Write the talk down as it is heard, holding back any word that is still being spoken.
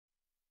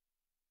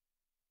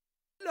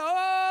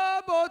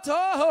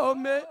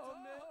Lobotomy,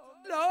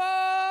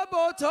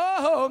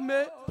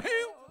 Lobotomy,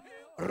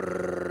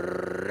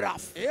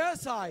 rough.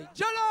 Yes, I.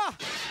 Jallah.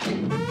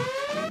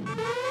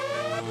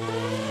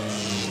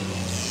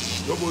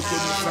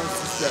 Lobotomy sound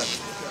system.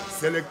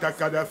 Selecta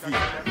Kadafi.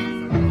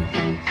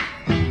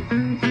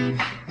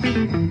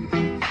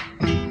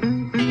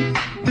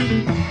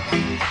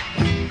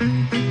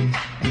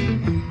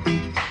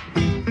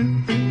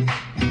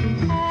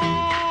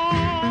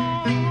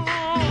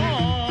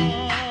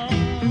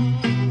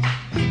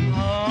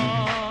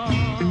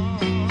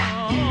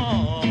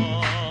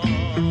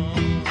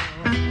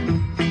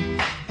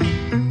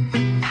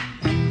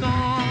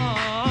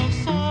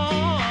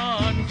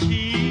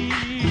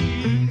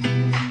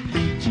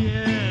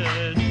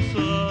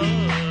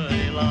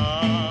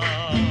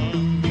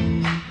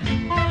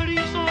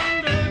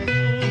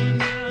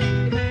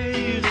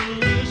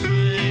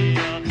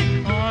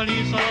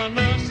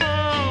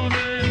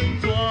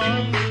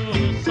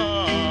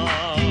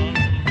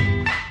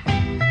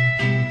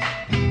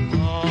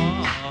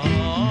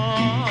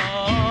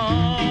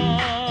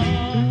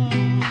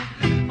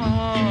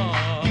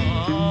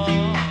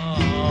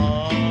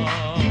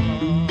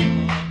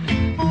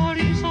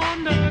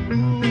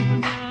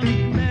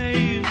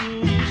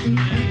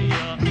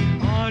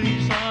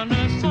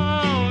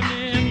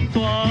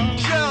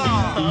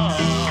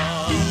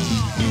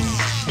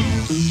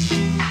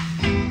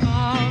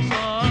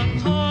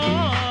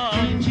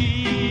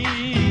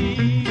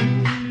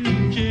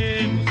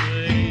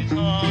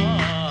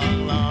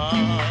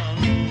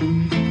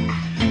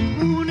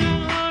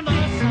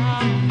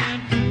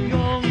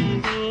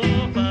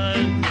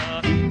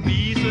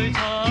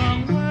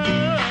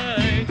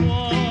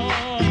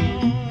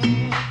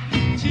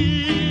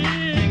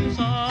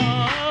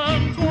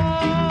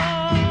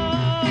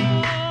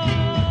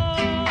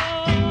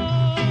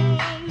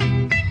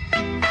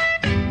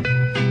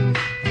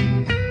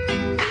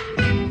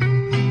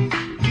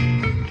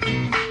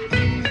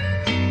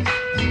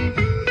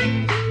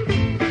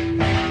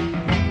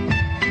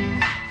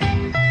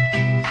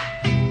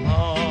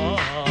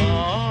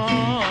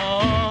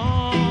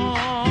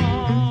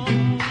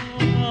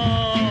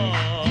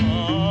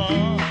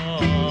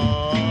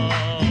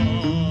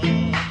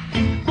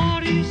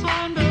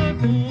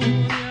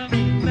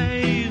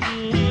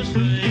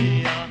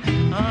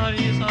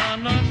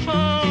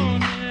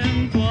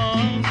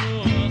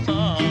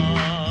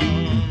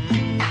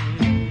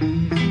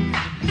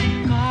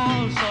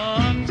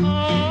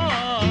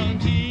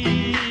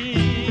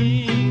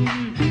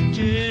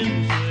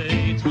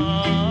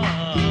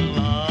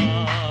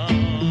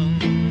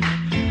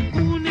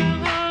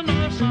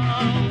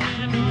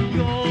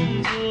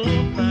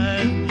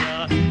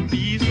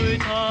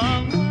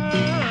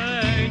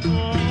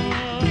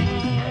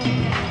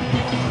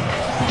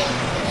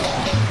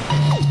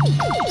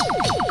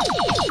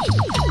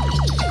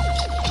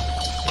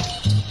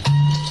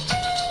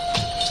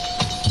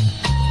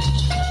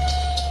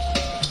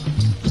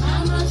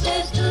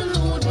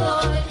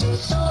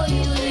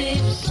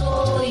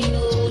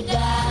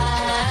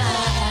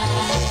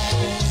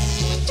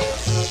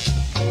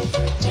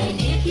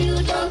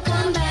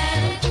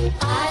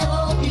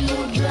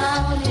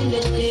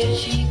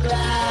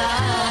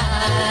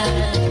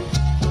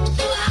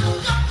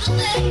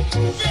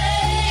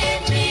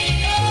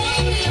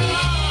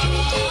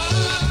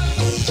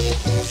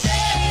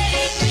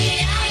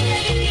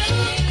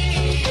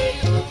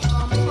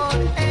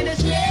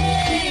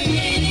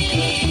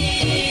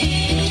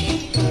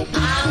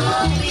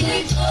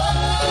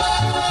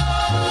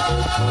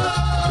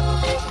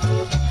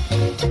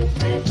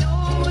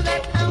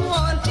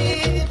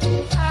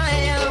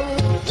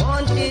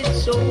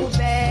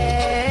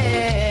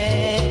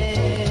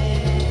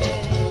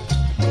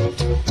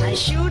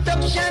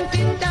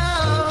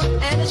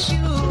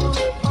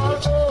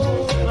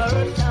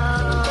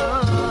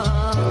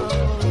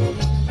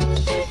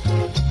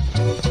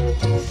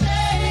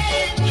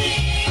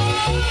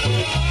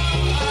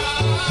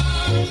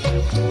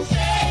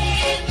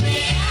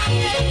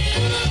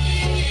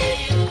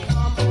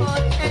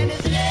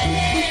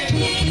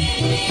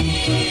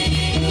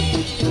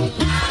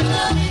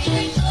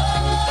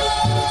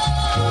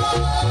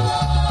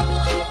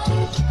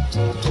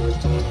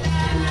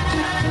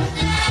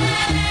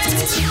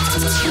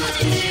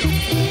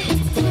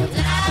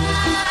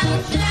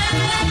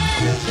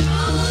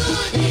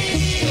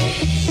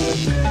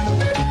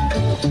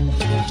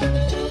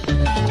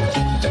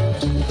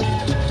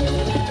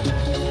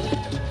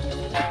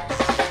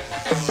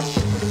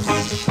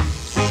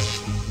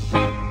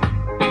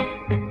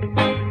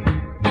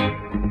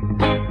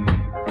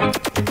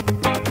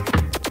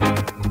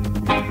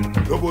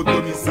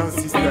 Lobotomy sound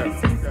system.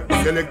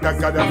 Selecta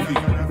Kadafi.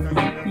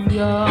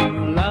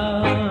 Young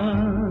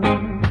love,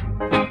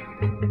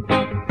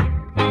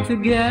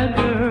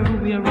 together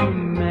we're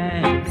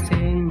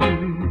romancing.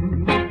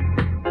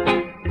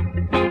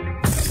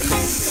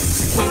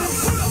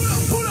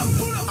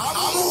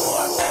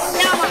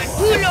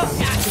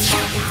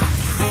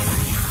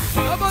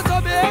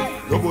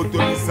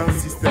 Lobotomy sound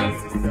system.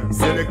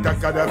 Selecta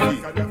Kadafi.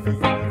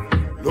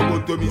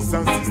 Lobotomy Lobotomy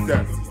sans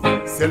système.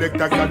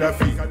 Selecta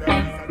Kadafi.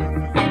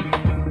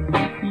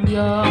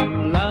 Your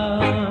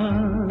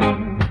love,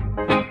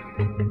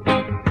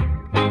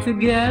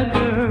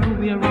 together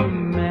we're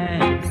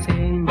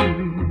romancing.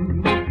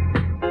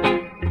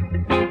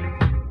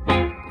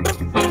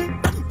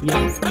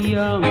 Yes,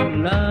 your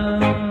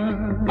love,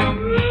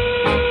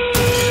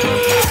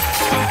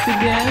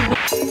 together.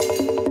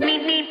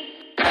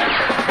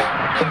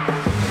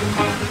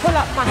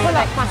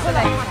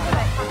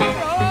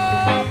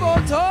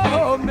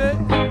 Lobotomy.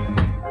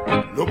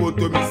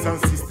 Lobotomy sans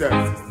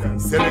système.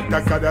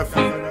 Selecta Kadafi.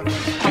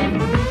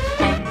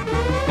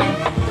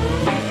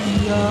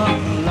 Your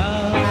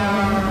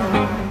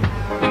love,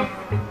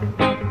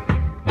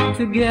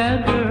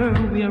 together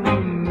we're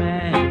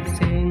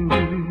romancing.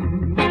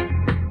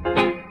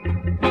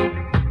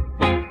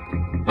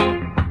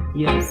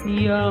 Yes,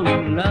 your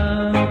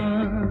love,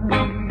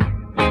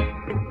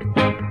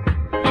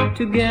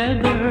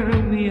 together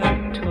we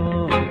are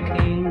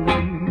talking.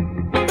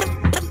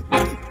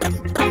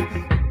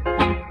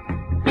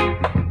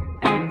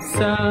 And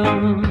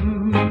someday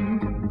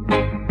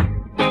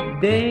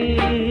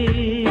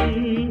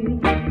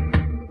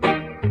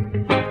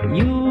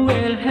you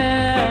will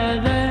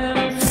have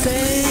them say,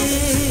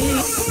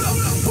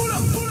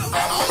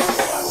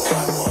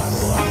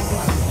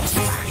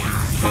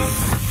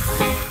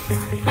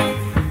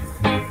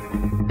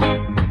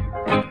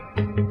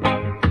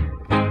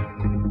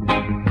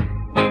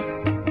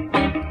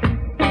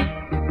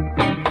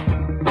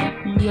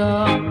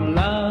 your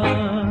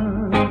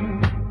love,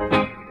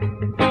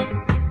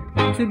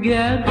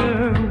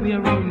 together we're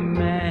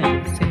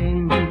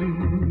romancing.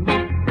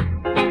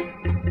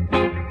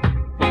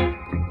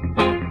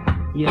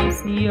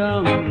 Yes,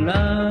 your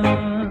love,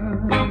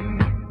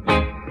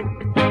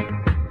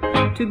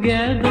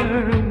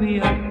 together we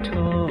are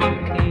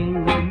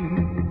talking.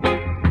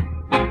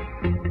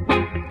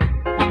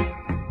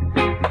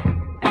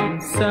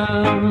 And someday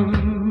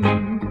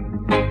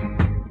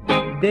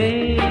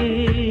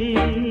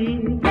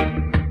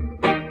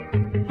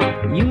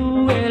you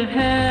will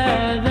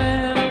have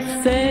them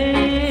say,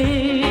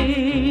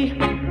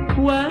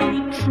 was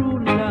it true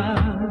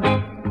love?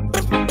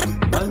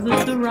 Was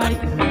it the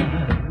right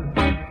love?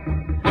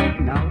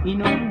 Now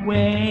in a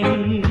way,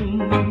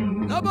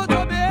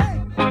 Lobotomy.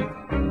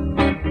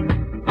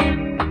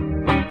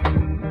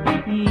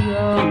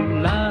 your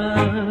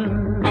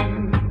love,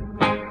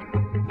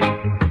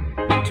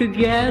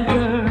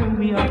 together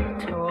we are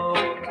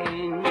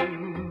talking.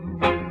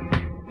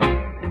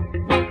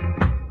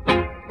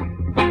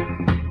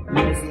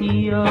 Yes,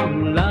 your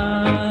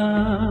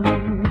love,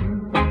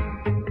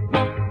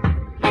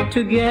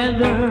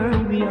 together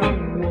we are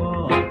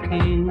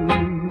walking.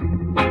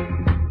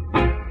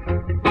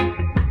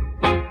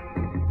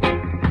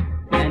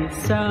 And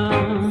someday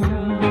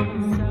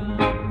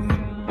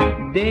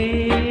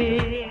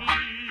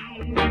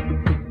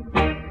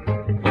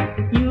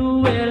you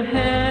will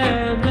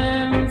have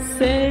them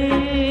say,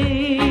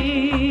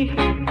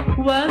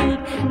 was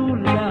it true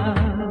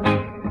love?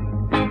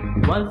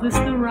 Was this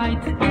the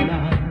right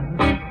love?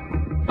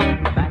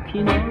 Back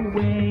in our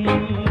way.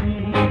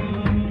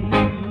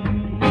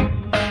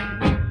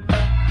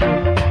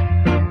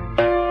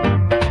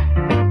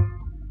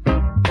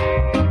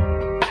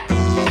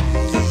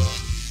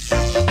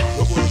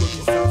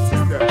 Lobotomy sans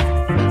système.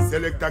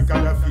 Selecta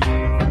Kadafi.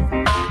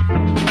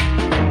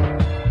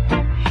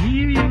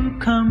 Here you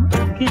come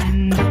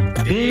again,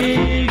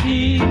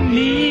 begging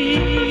me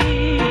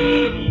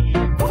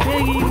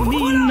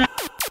now.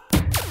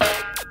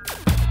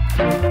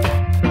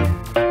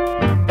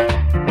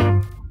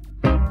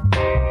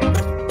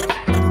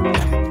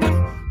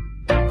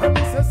 And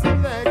this is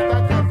Selecta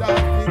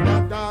Kadafi.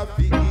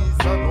 Kadafi is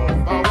the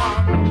number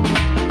one.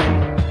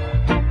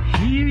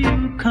 Here you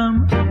come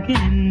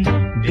again,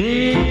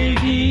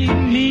 begging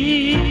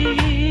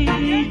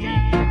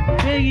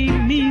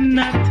me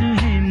not to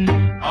end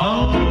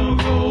all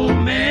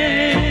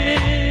romance.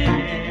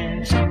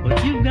 But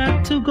you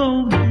got to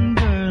go,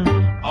 girl,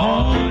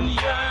 on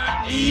your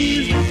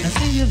knees. I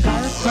say you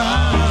gotta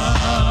cry.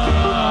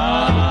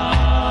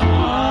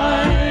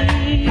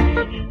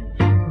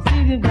 I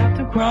say you got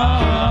to cry.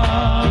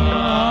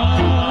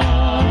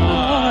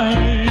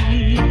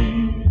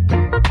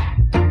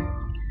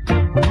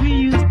 We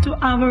used to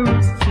have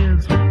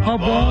ourselves a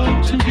ball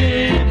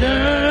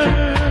together,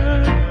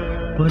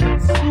 but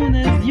as soon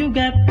as you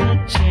got the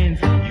chance,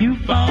 you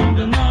found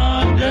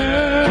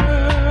another.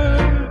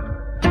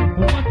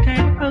 What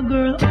kind of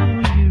girl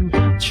are you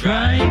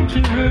trying to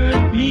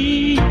hurt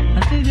me? I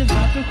said you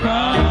got to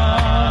cry.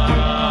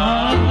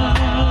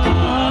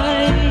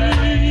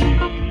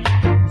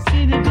 I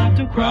said you got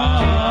to cry.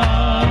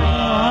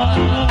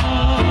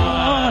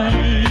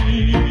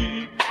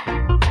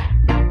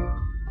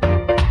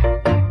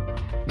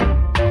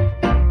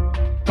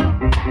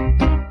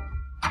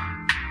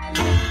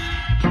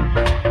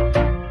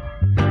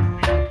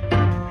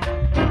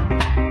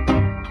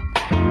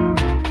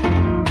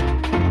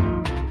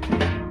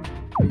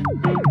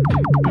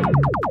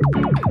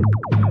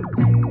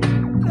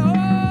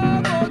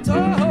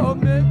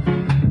 Lobotomy.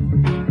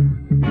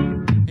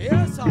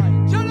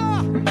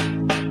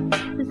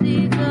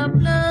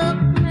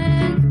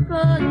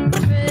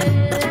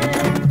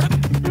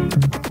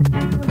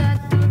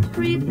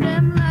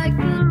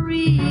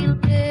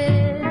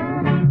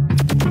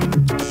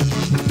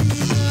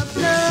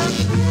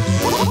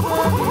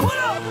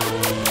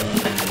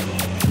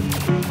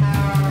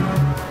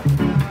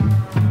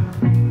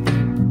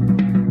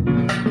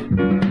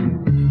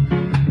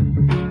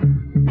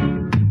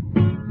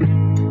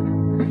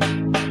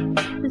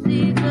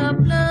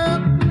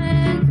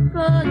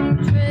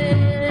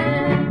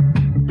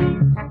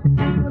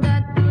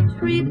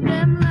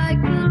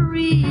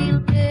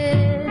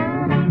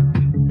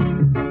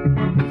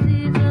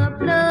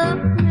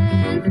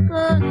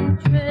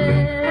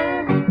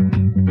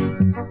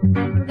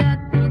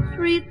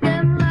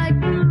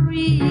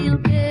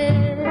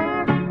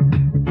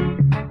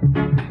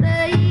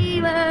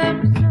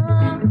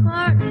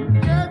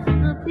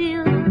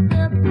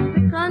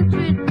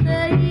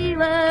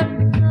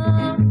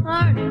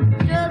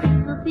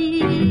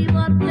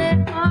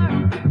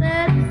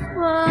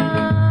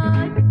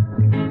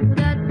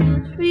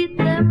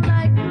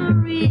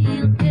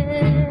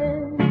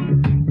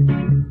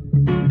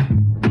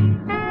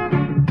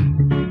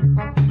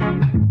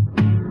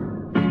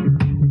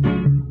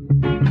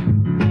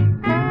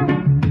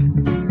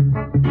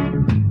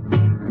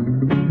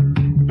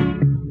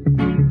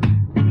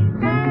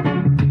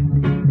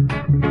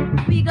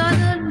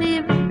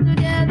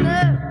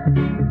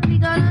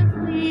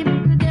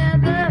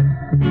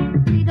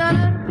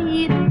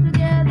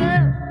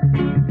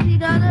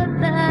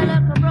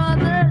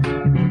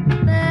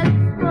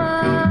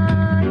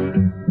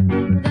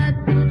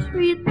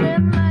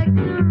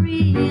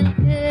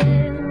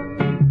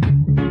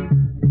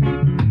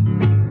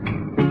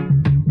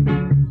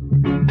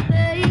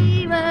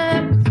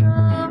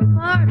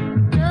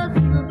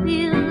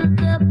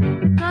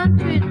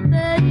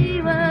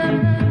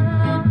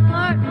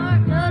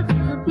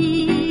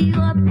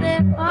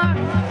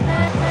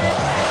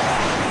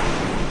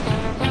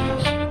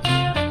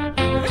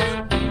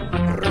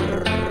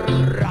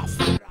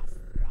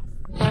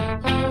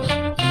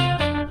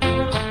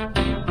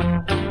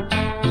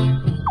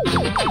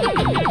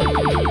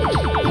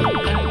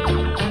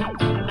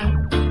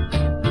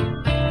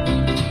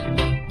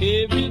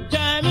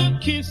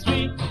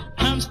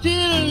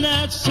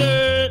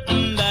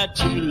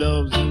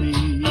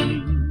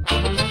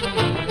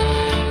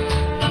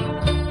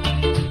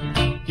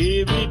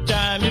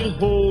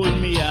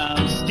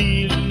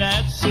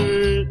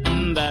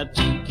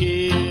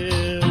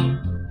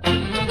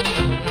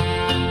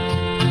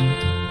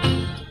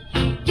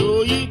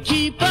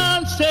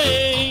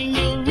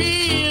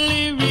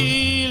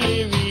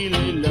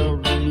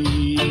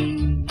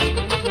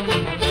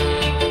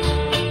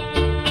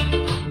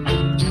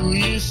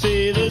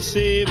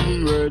 say a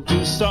word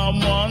to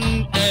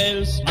someone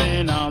else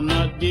when I'm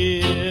not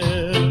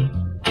there.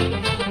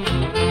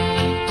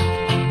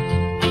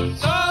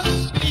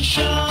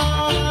 Suspicion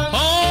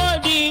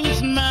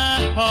holdings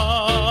my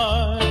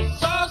heart.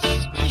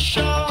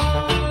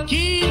 Suspicion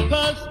keep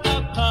us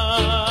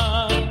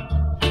apart.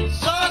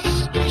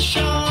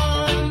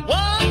 Suspicion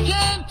what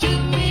came to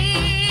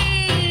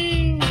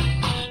me.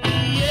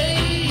 Yeah,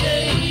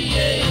 yeah, yeah,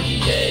 yeah,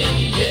 yeah,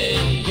 yeah, yeah,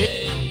 yeah,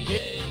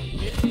 yeah,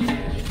 yeah, yeah, yeah.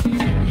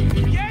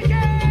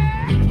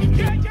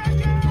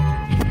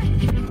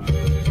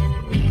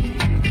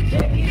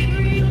 Take it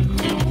real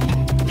cool.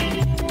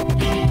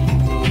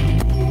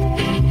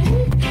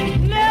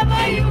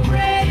 Never you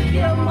break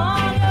your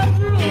mother's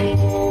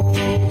rule.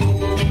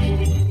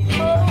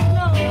 Oh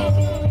no,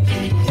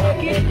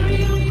 take it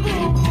real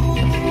cool.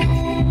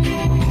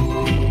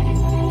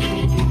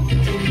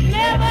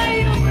 Never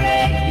you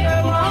break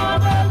your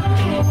mother's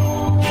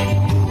rule.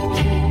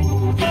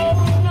 Oh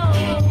no,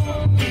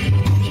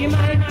 she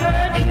might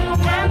hurt you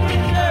and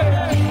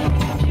desert you.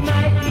 She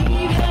might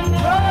even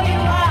throw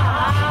you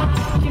out.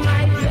 She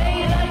might say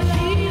that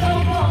she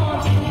don't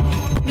want you.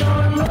 No,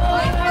 no,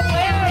 you're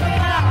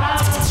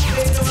whereabouts.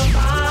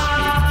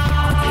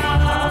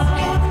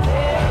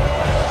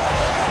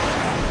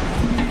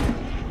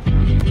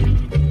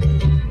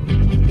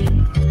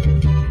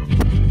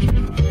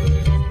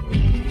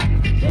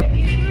 Take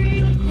it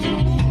real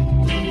cool.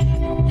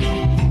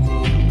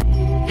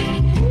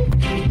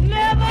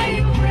 Never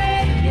you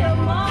break your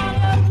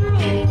mother's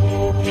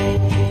rule.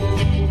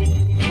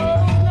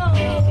 Oh no,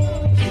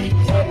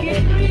 take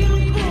it real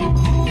cool.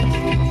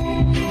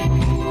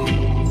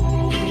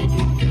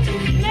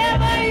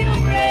 Never you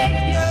break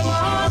your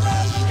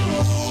mother's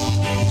rule.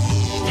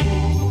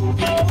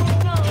 Oh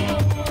no,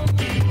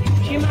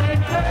 she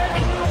might hurt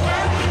you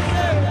and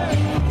desert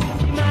you.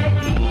 She might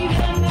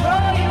even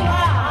throw you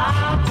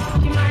out.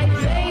 She might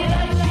say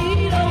that she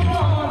don't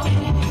want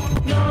you.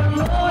 No,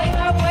 no,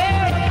 you're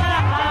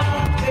whereabouts.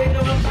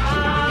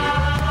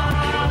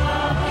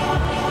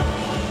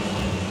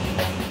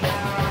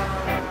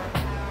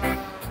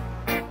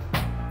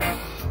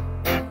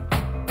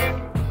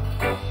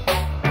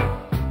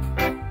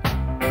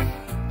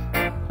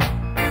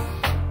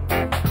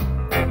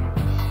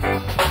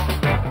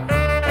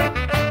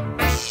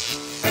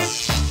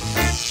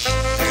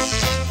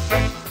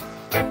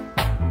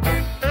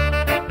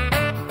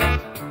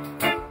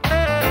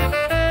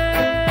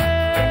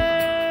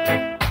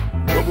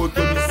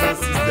 Lobotomy sans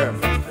système.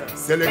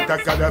 Selecta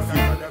Kadafi.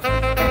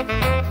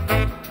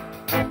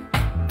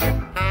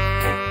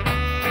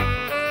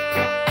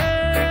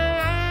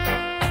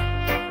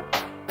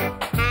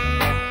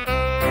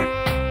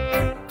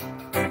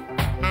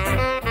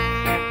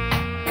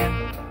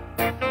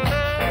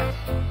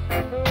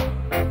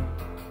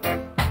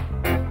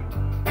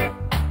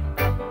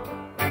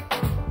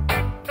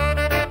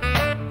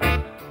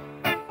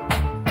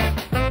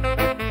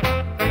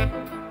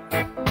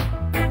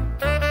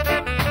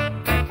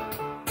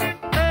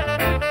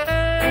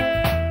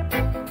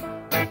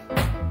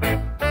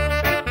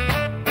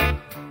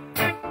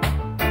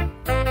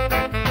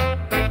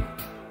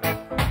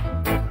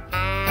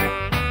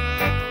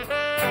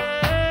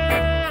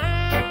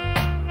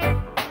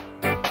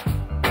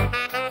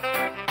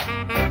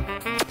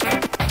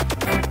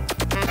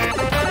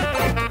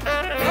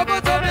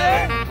 Lobotomy.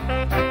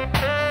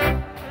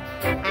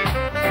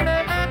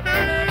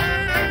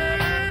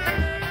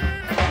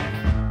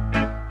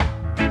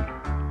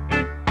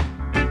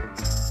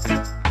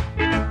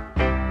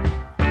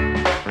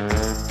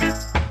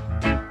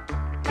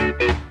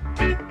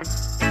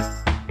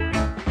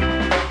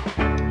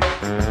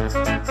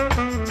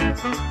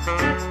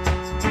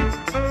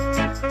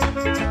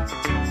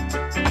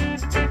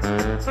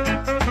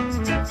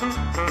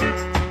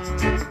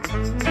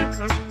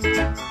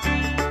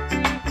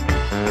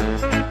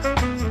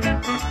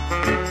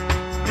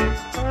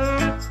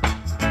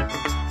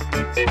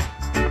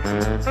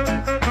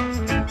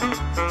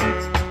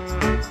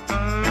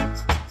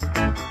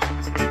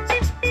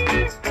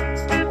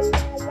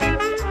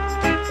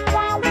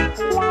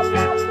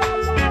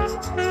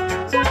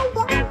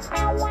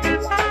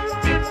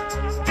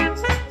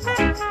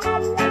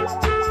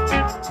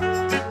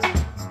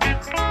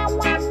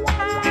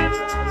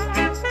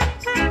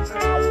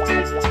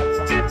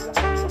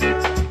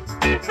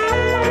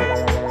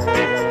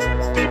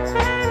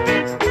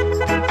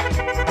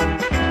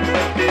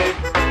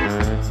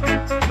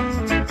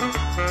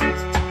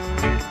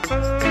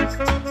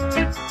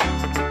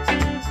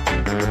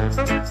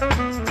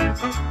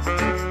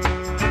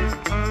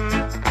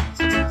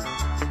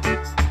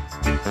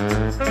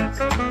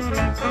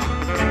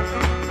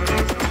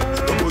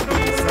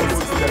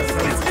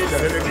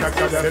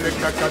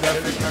 Selecta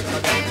Kadafi.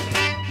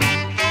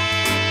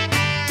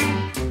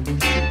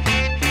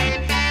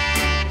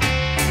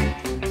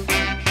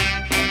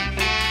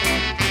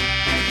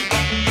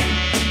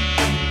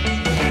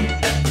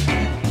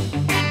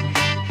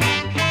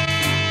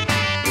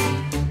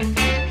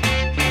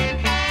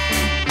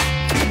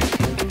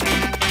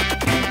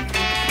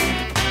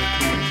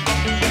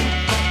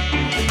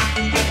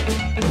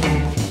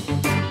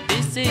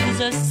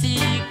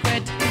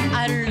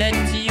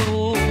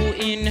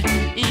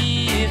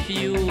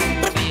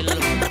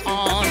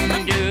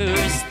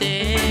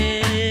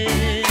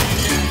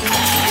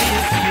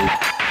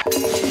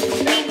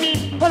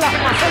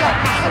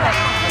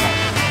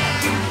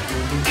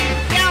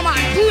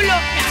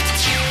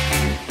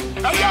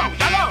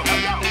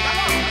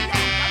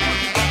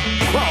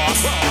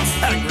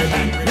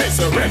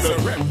 Hey,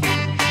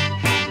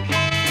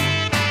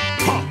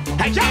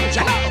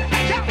 Jallah.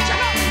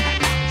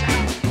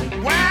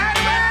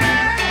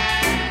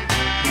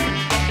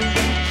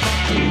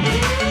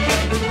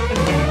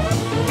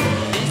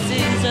 This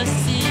is a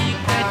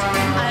secret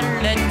I'll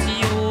let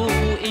you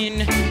in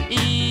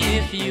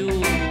if you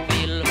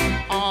will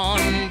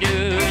understand.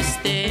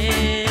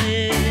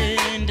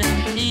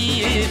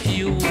 If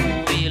you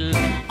will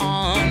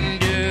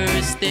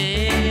understand.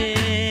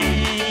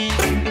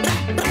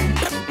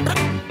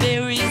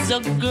 There is a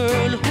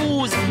girl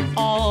who's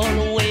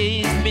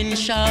always been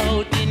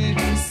shouting,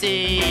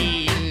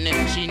 saying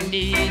she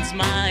needs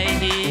my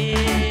help,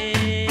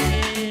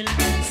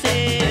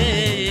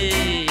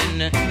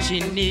 saying she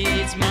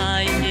needs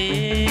my help.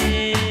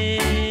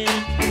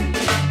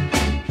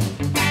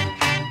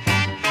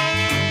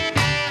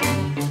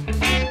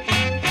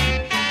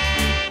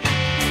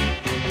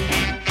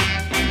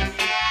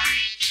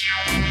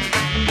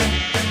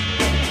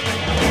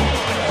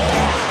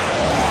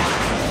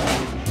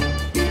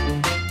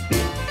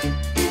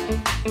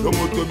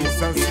 Lobotomy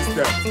sans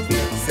système.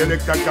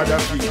 Selecta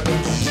Kadafi.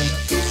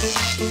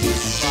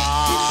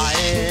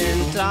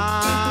 Crying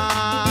time.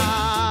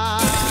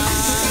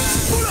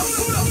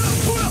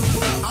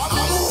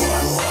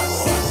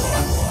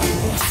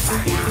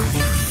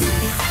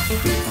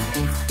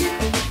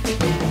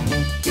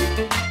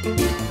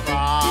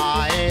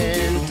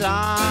 Crying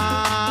time.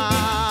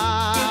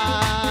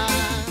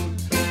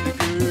 The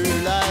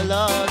girl I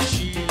love,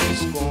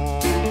 she's gone.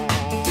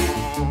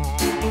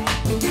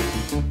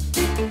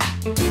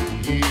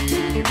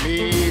 Leave me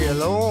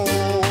alone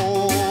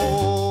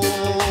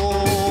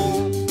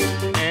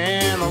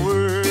in a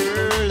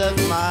world of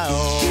my own.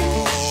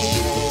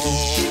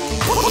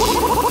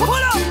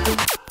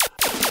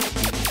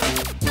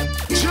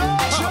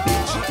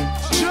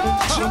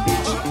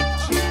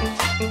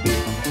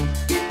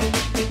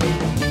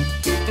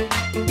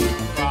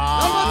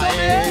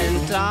 Crying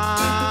time.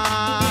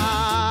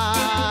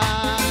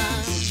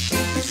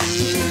 The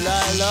girl I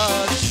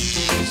love,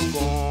 she's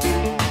gone.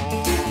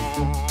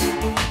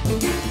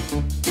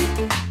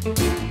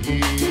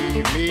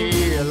 Leave me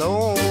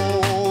alone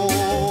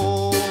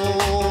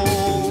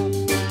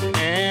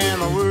in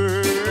a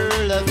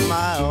world of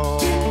my own.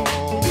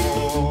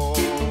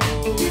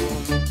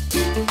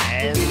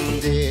 And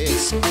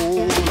this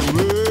cold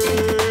world.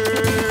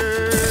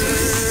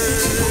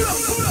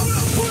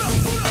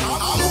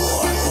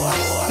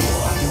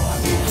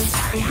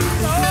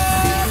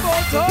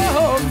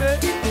 Lobotomy.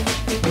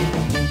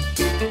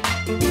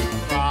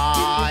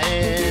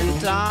 Crying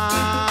time.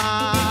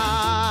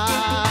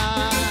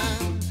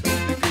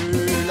 The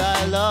girl I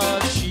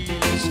love,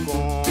 she's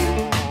gone.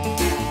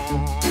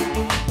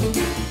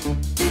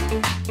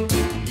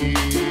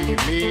 Leave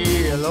me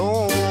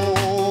alone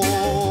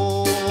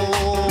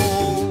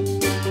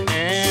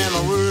in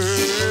a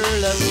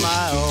world of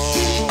my own.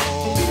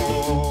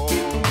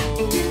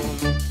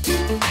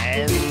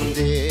 And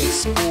this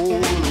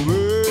cold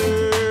world,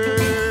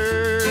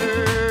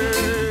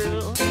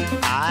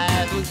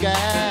 I've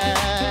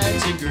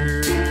got a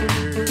girl.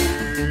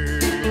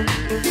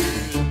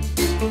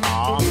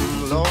 I'm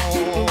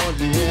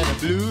lonely and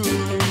blue.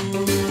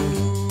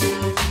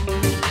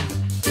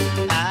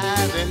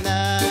 I've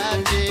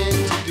nothing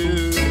to do.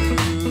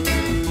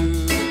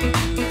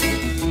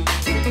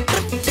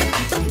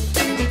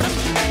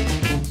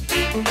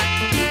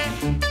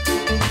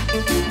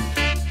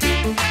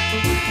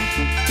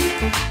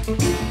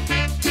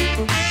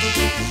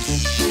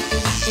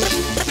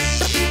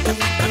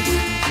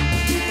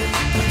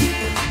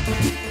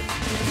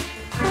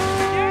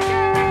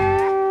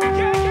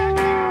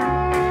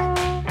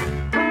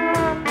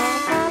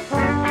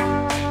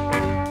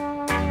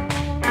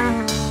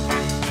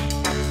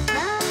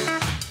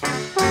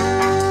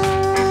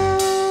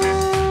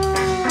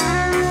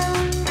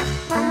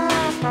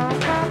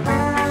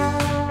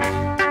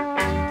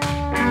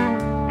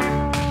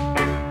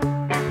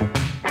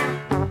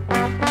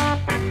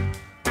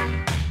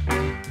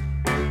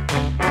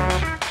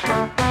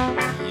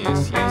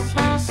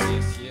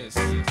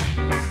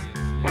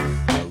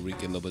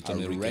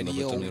 Lobotomy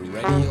Radio.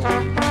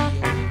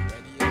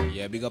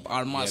 Yeah, big up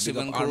our massive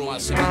and crew.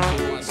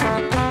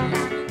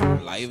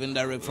 Live and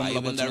direct from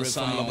Lobotomy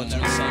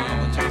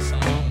Sound.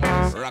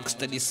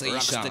 Rocksteady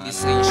Station.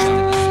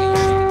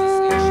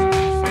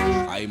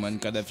 Ayman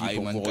Kadafi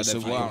pour vous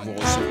recevoir.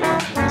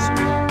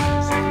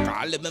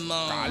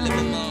 Calmement.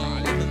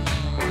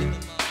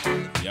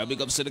 Yeah,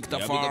 big up Selecta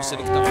Farms.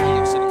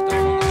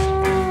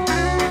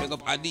 Big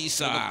up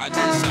Adisa.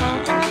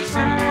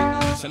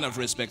 Send enough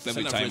respect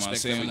every time.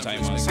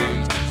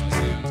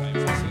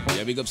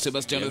 Yeah, big up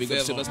Sebastian.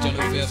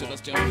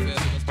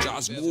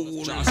 Jazz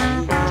Boone.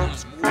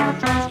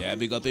 Yeah,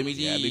 big up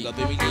Emily.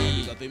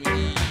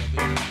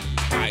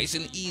 Nice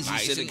and easy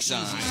selection.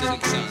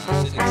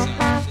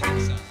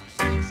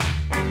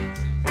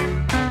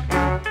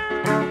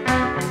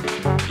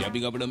 Yeah,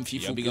 big up them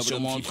fifous, big up sur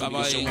mon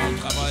travail.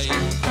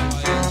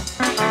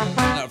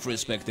 Enough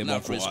respect.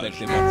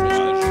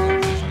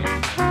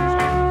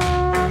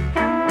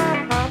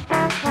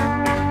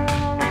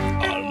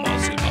 All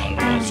massive.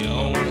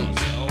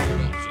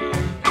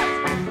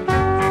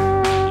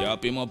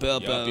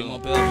 mon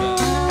père.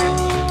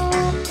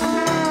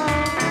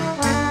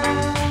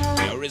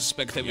 Yo,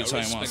 respect every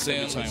time I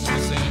sing.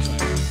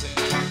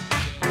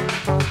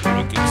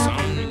 Wicked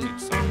sound.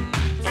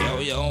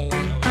 Yo.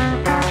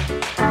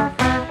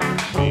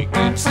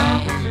 Wicked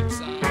sound.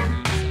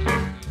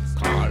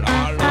 Call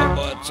all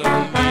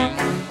Lobotomy.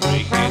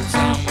 Wicked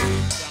sound.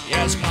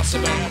 Yes,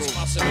 massive.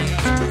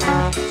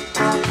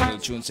 The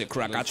tune say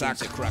crack attack.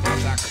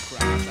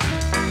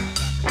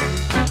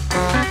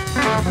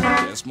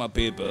 Yes, my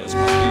people. Je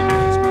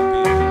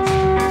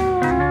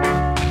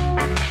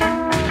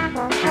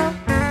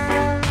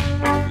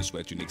vous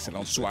souhaite une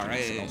excellente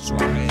soirée.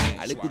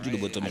 À l'écoute du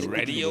Lobotomy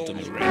Radio.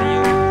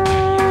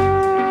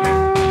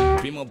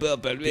 Puis mon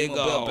peuple, lui go.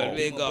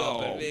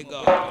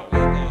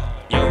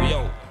 Yo.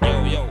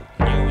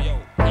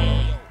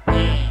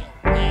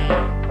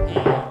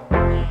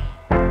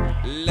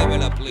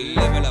 Level up, please.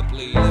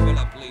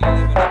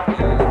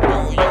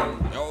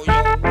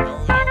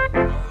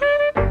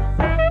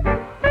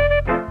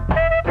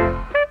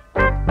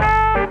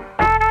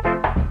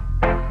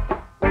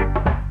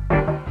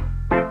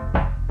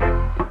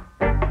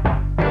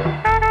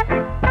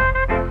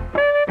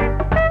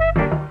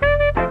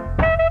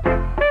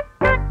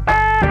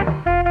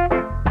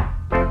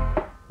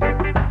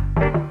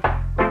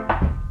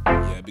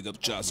 Big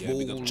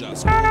up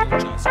Just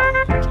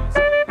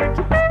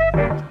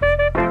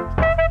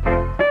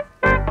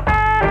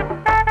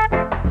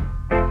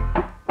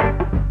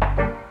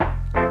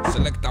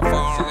Selecta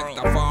Jallah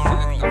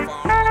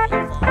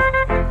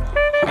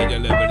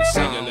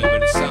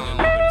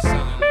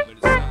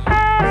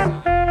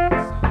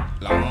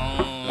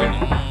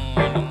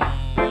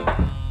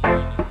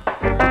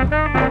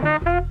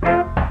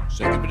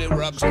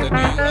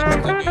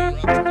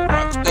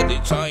Rocksteady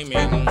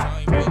timing.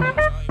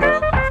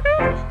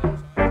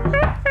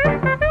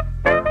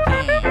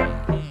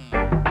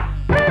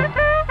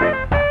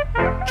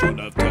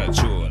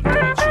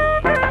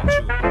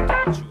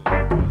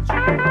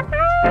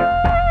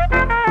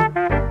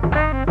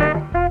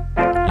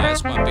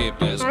 Yes, my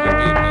people.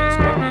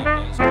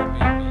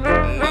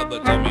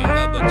 Lobotomy.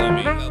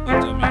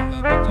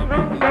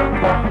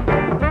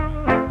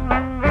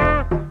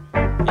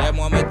 Yeah,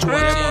 Mohammed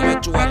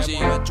Tuati.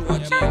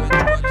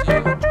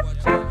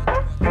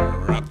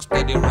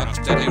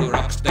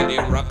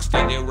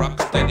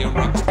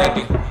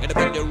 Rocksteady.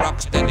 Everybody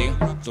rocksteady.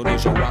 So they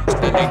should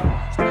rocksteady.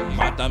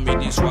 Madame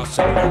midi soir,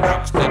 c'est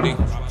rocksteady.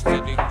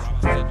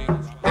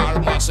 All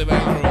massive.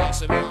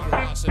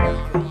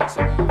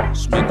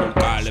 Smickle,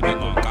 call me.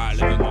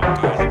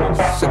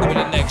 So give me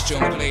the next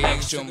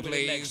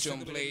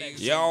tune, please.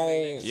 Yo.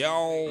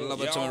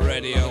 Lobotomy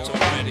Radio.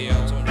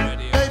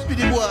 Hey,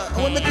 Speedy boy, I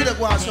want to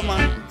go on some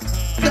man.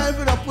 Time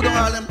for to put on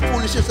all them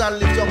foolishness and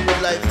live some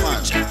good life,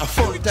 man. A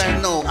fun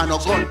time now and a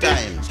gun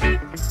time.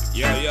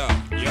 Yeah.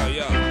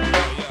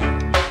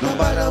 No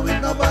bother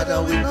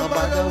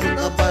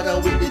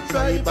with the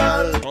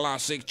tribal.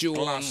 Classic tune.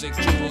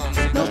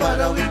 No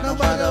bother with the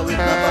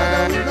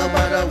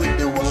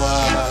war.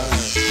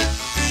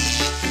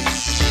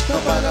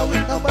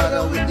 No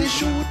bother with the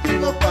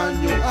shooting upon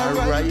your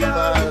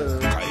arrival.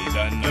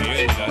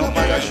 No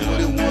bother show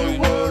the whole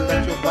world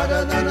that you're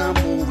better than a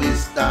movie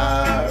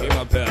star.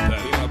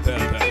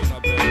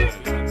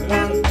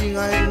 One thing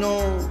I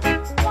know,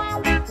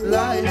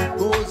 life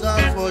goes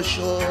on for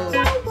sure.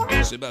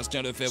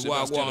 Sébastien le fait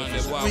voir.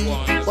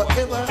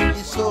 Whatever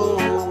is so.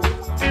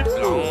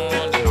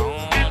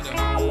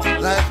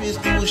 Life is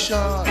too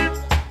short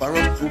for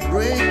us to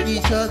break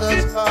each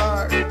other's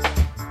heart.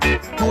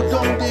 Put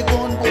down the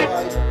gun,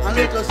 boy, and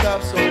let us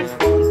have some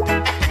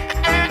fun.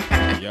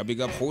 Yeah,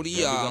 big up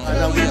Hodia.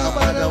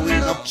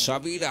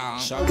 Shavida.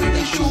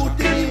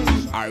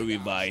 I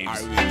revive.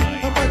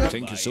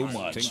 Thank you so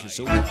much.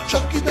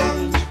 Chuck it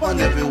down on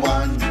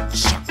everyone.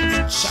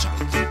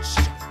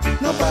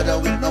 No bother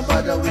with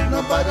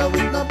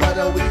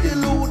the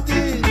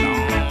looting.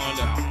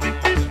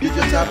 You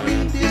just have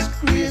been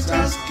disgrace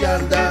and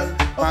scandal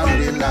on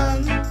the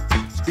land.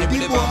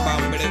 Speedy boy.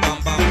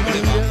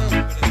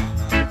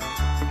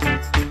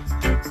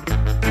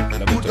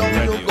 Put down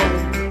your gun,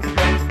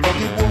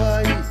 Speedy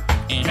boy.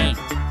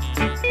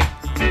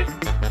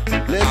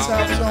 Let's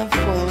have some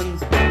fun,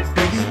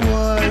 Speedy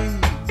boy.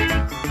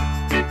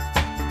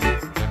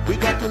 We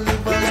got to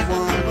live as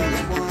one,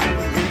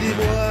 Speedy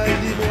boy.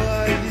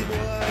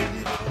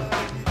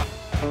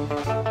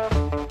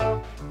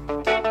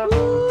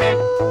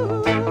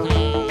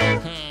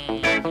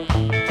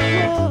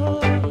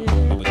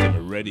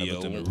 Radio.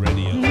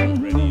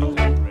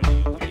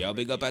 Yo,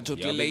 big up à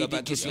toutes les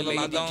ladies qui sont dans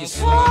la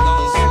danse.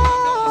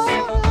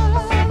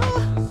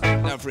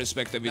 Enough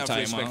respect every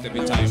time.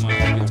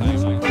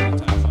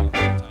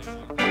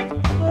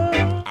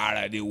 All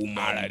of the woman.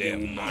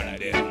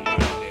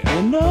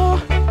 You know,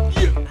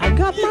 I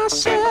got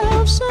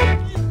myself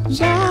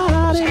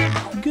somebody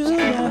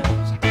good,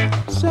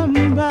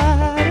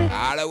 somebody.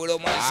 All of the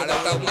woman,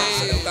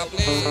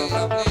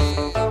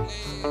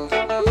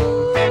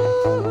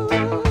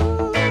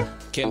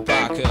 Ken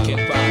Parker.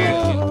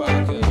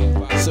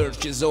 Search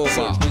search is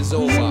over.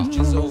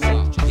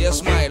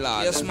 Yes, my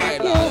lord. Yes, my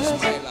lord.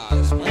 Yes,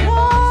 my lord.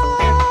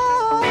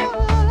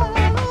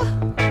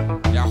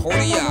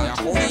 Yahoria.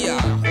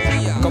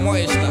 Como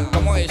esta.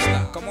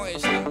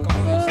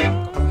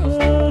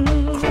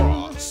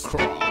 Cross.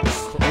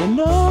 You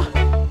know,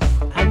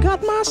 I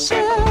got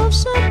myself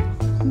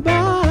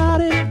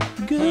somebody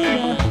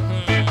good,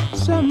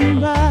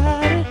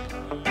 somebody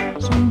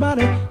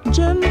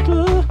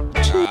gentle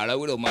too.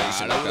 We don't mind.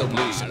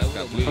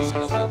 Selecta, please.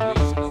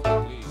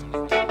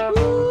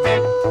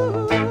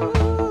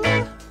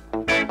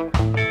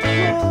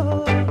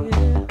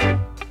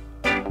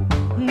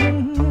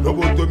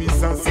 Lobotomy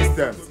sound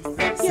system.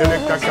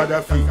 Selecta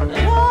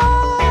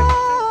Kadafi.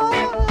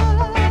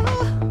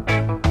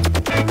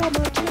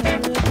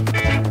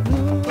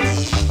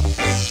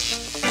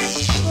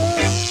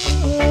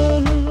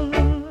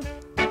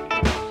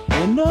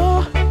 You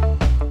know,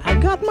 I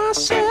got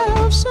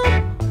myself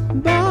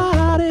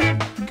somebody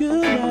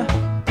good,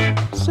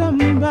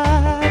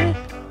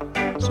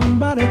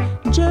 somebody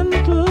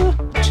gentle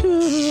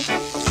too.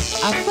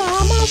 I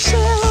found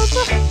myself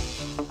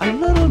a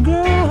little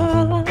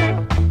girl.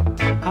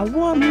 I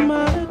want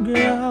my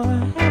girl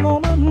have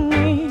on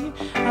me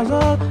as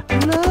a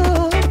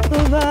lover.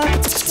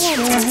 I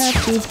don't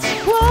have to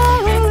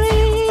worry,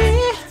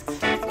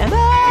 and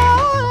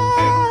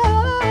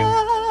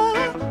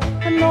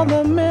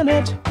another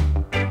minute.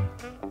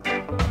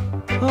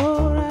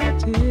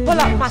 Alright, Pull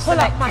up my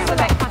select.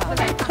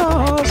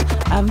 cause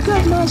I've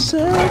got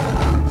myself.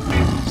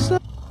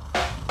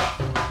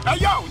 Hey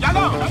yo,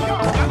 Jallah.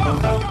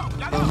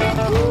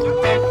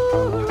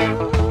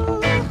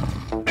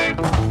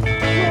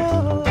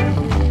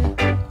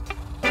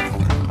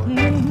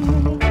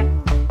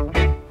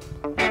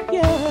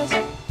 Yes,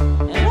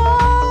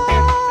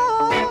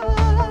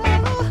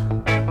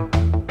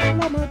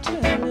 and I'ma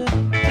tell you.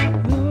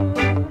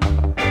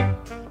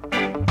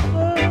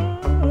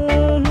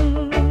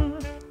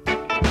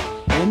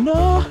 You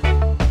know,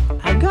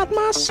 I got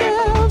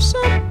myself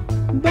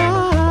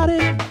somebody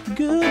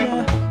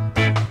good,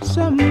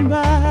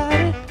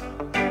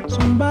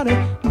 somebody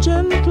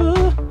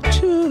gentle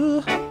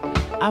too.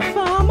 I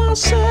found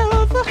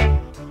myself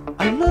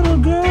a little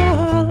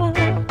girl.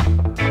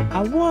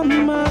 I want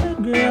my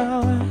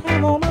girl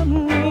have on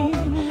me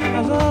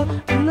as a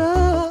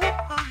love,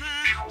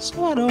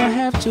 so I don't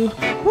have to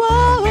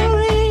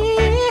worry.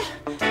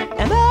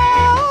 And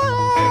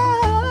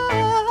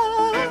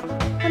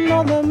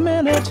another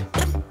minute.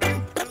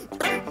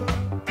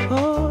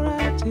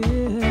 Alright,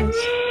 yes,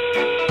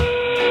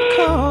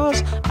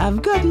 cause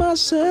I've got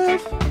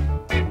myself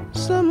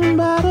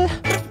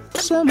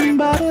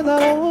somebody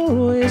that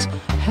always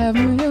have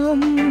me on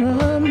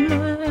my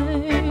mind.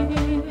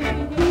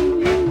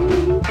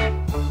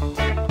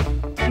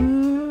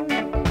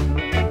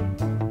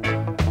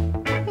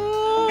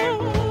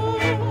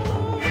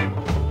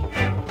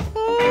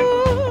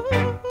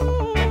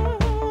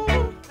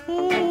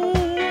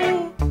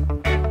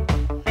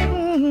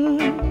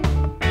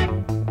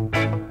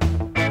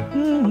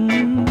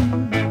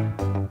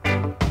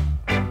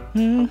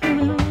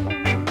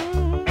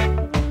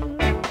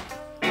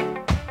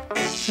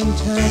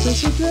 Sometimes I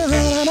sit down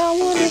and I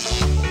wonder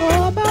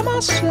all about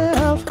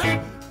myself,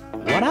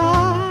 what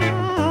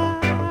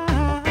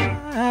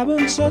I've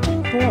been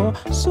searching for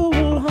so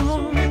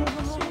long.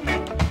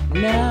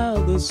 Now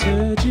the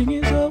searching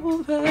is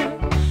over.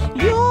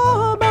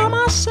 You're by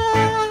my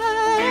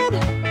side,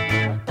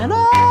 and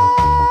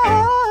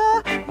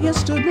I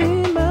used to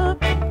be my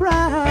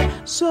pride.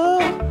 So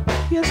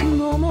yes,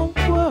 no more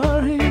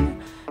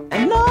worrying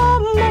and no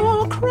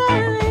more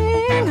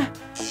crying,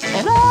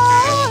 and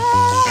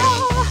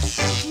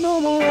no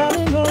more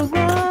running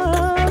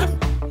around.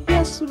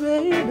 Yes,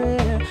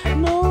 baby,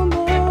 no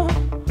more.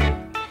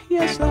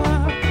 Yes,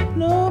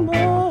 no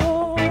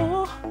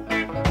more.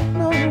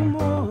 No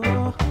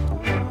more.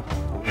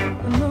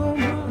 No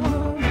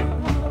more.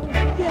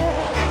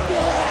 Yeah.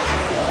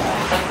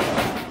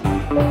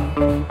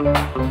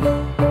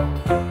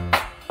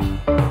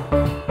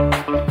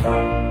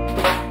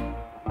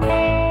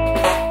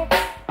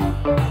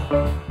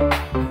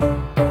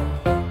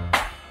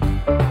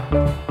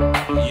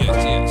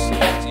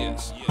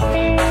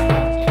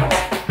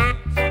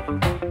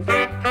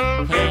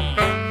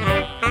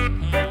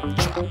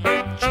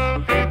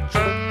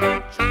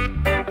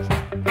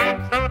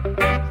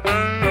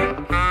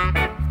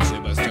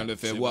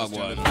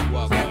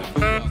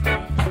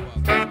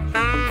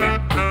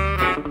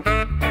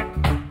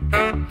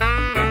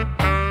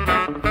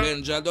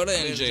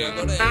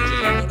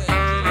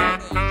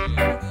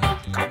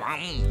 Come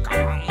on.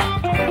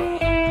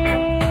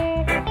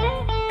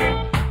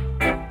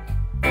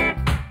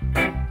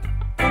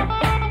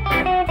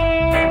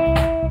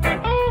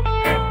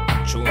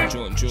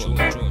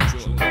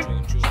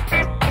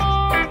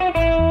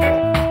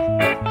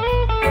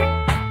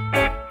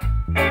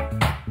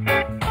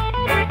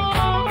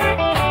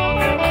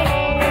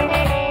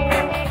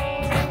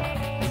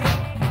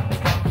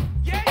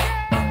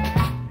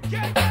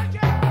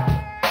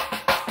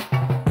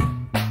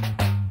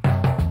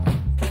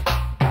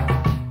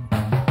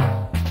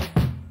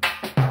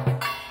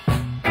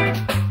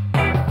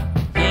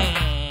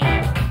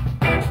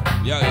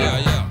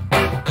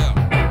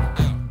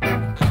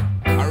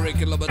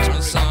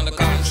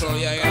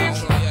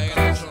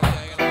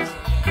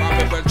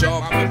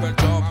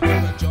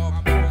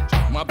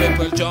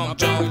 people jump,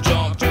 jump,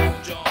 jump,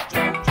 jump,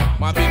 jump.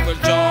 My people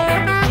jump.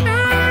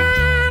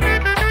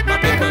 My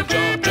people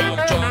jump, jump,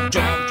 jump,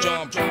 jump,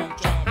 jump, jump,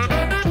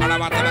 jump. All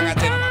about the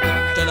bagatim,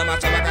 to the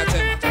matter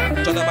bagatim,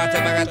 to the matter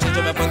bagatim,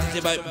 to the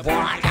positive by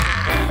voila.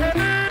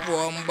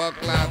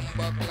 Buckler,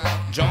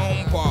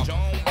 jump up,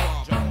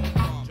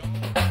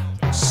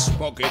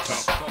 smoke it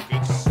up,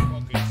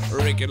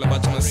 Ricky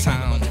Lobotomy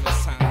sound.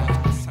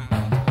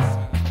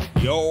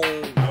 Yo,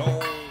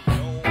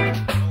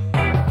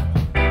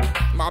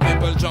 my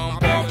people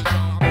jump up,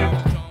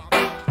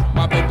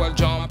 my people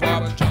jump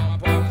up,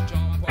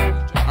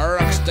 a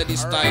rock steady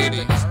style.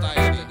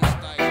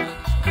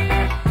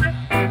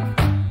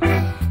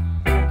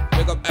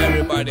 Pick up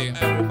everybody.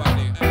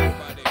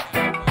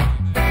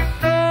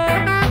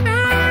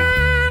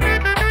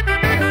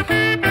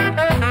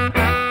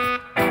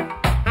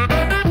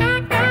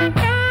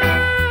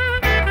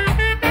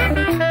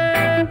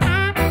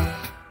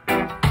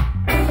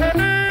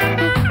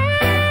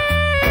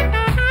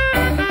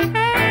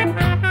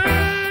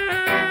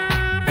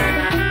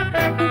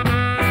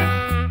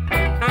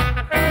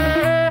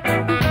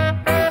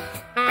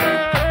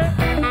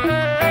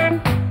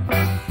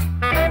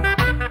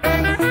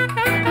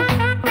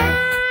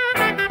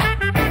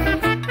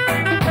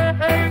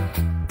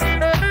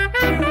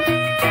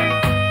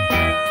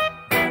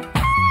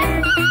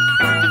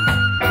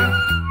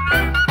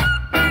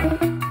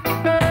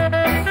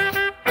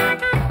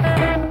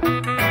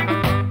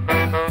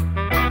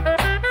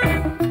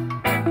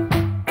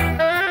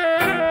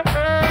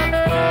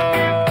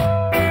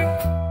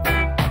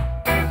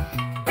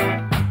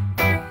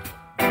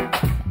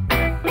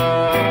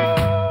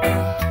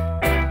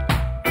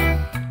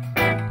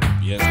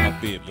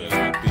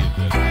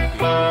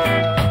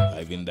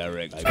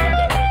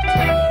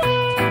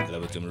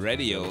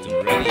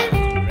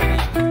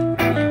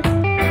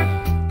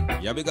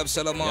 Yeah, big up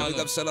Solomon,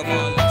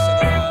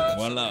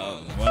 One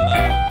love,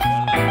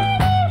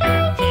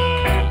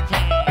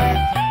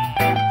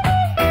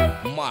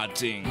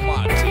 Martin.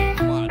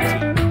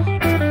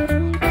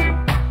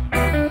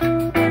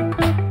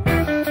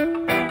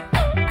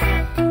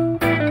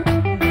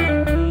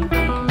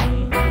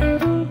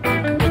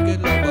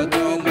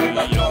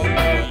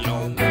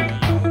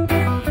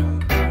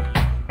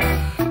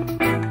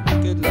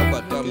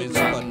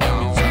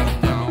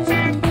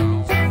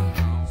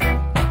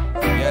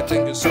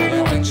 Thank you so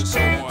much.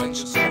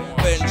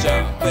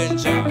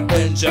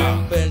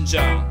 Benja.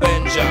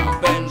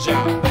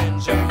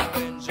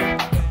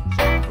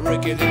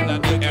 Ricky in the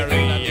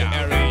area.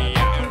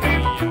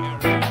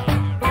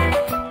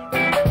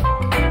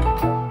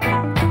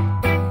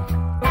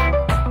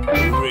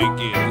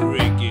 Ricky.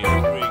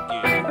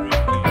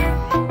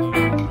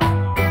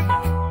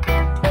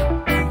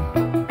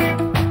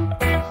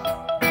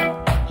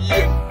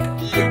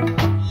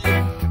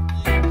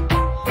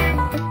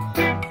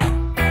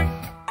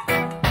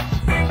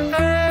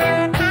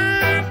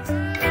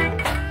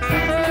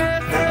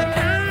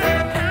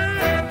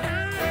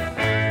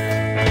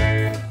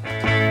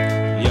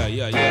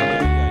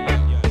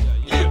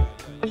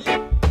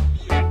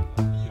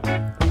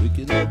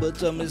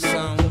 Lobotomy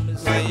sound,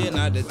 playing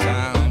at the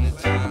town.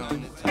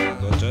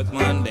 Go to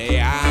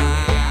Monday.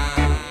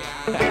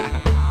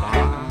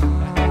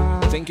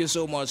 Thank you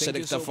so much,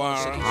 Selecta Far.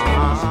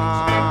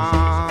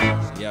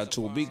 Yeah,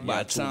 too big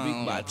bad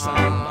sound.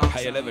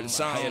 Higher level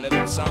sound.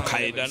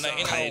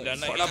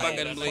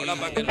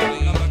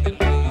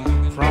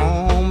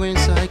 From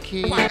whence I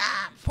came.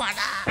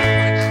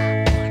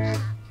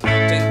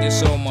 Thank you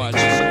so much.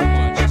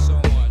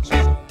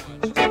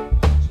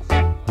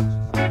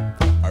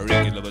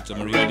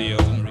 Lobotomy Radio.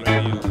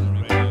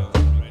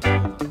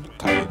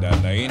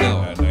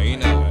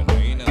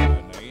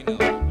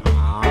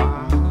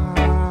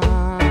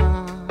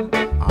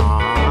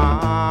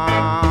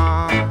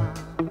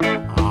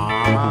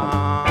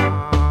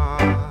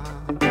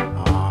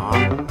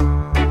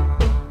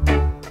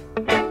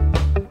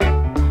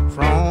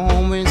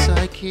 From whence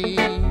I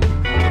came,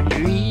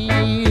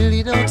 you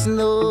really don't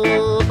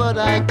know, but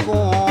I go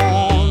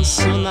on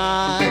so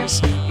nice,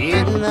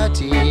 hidden at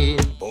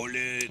it.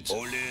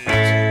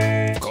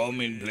 Come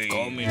in, play.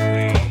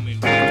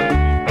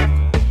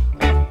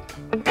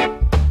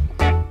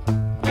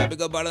 Yeah,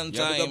 big up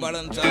Valentine.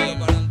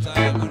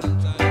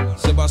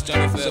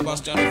 Sebastian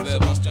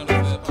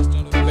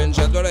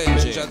Benja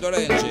Dorenje.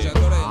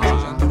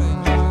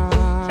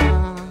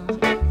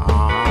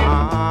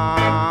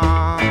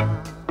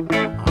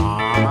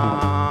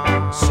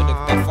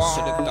 Selecta Far.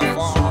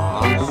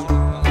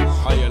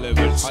 Higher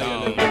level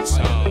sound.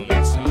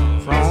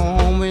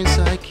 From whence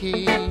I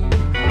came,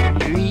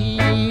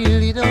 you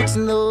really don't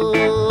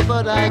know,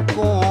 but I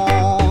go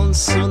on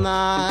so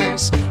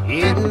nice,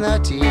 hidden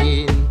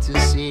nothing to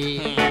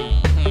see.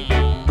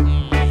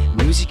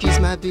 Music is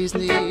my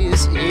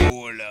business.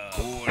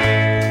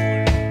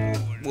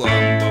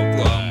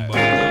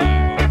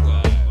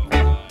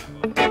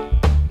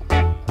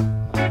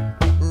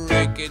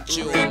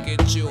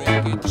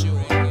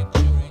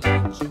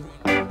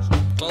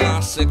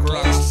 Classic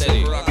rock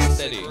steady.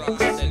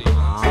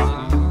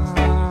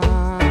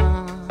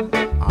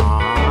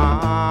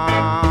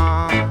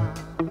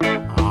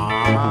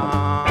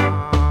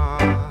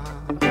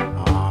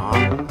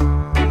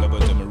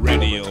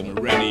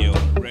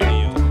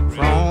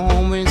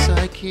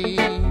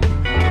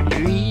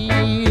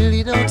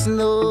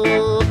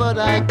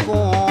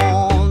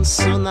 gone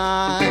so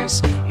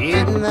nice,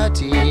 ain't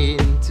nothing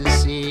to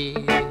say.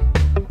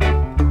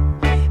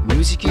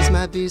 Music is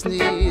my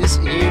business,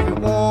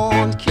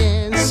 everyone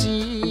can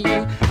see,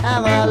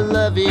 and I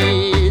love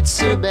it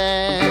so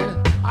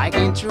bad, I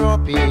can't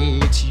drop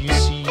it, you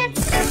see.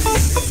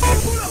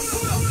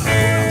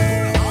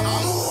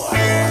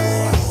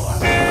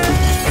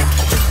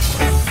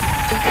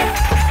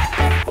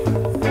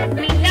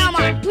 Yeah,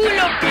 man, pull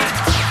up.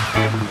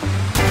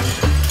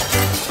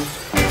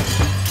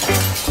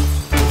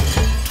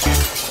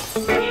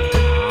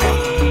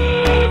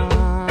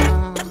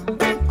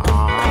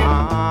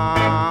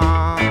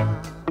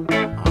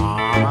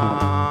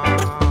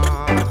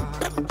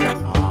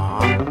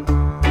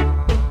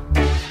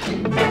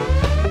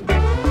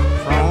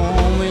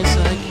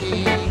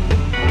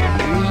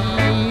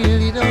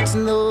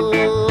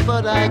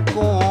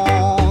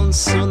 Gone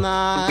so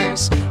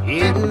nice,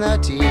 ain't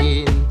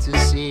nothing to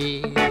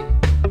say.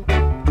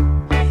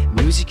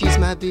 Music is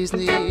my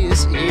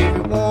business,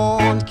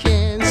 everyone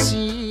can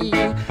see,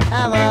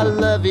 and I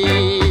love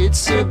it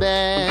so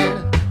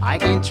bad, I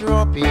can't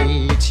drop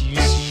it,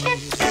 you see.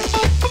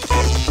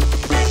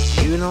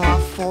 You know I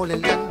fall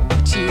in love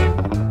with you,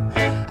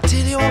 I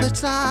tell you all the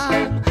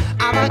time,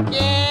 and I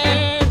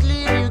can't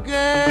leave you,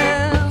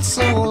 girl,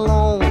 so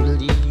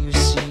lonely, you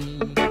see.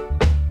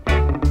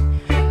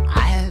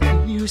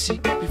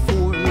 Music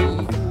before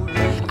me,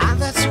 and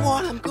that's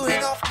what I'm going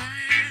after.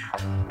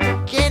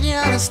 Can you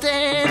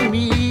understand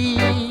me?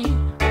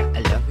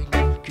 I love you,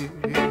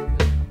 girl.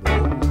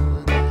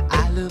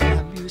 I love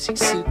my music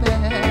so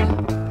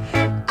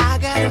bad. I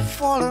gotta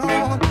follow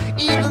on,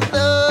 even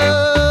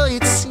though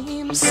it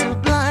seems so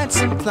blind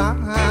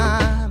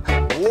sometimes.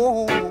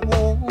 Whoa,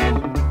 whoa.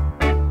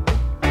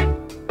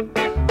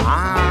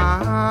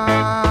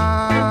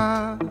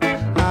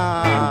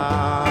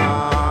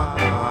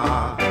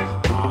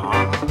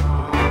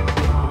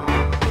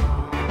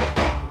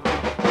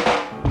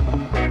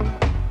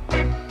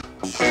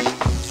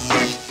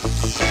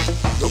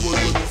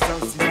 Lobotomy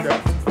sans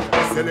système,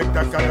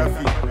 Selecta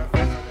Kadafi.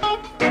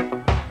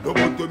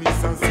 Lobotomy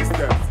sans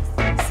système,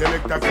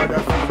 Selecta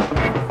Kadafi.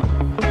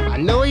 I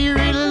know you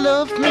really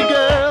love me,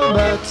 girl,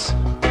 but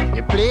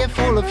you play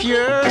full of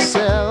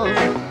yourself.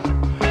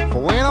 For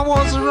when I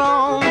was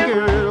wrong,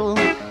 girl,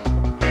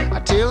 I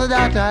tell her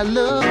that I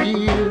love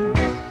you.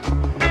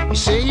 You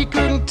say you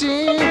couldn't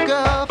think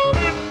of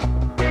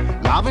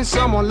loving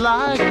someone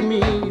like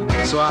me,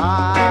 so I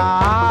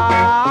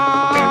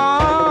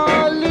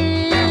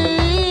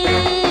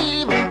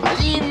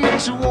leave you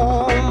to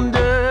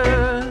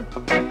wonder.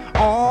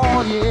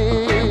 Oh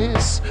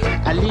yes,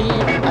 I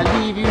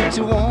leave you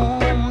to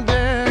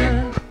wonder.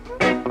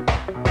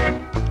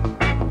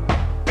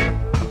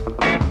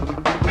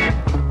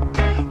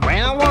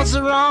 When I was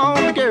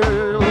around,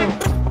 girl,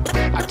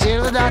 I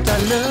tell her that I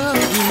love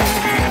you.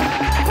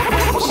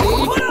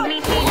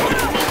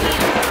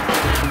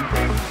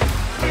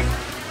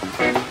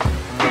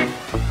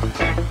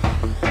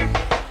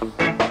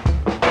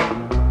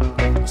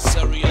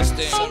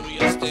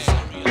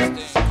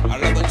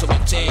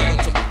 Say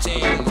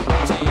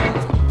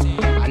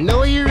I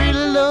know you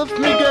really love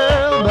me,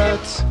 girl,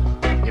 but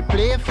you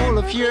play full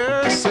of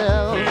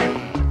yourself.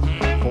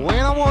 For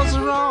when I was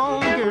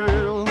wrong,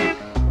 girl,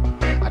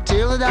 I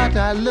tell her that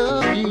I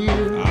love you.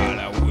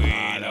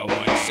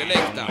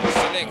 Selecta.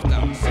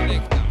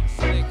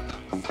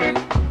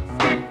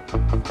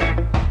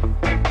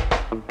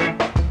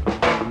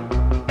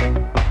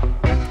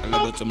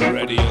 Lobotomy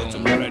radio.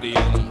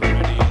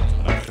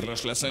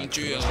 La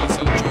ceinture.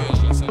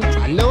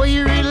 I know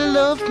you really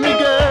love me,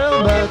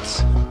 girl,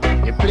 but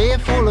you play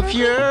full of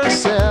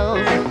yourself.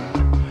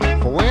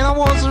 For when I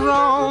was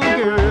wrong,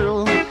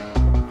 girl,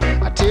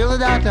 I tell her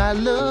that I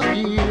love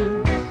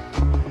you.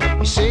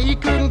 You say you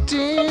couldn't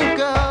think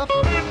of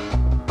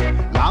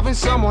loving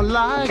someone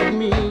like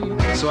me,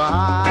 so I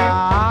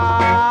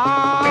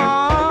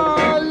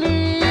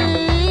leave.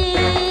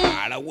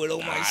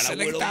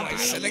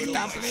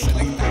 Selecta.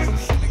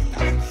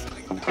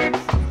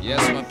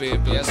 Yes, my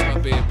baby.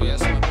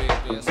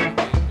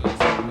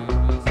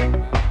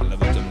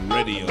 Lobotomy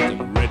radio.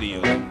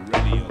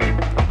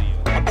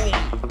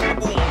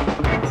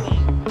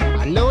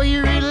 I know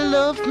you really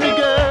love me,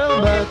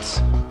 girl,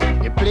 but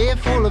you play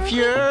full of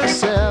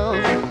yourself.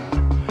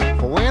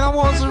 For when I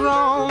was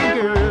wrong,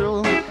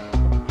 girl,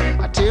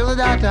 I tell her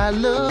that I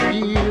love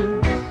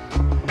you.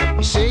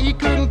 You say you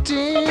couldn't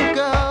think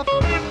of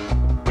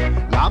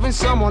loving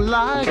someone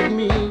like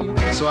me,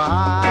 so I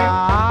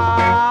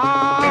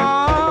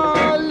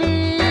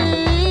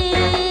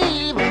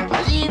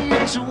leave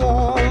you to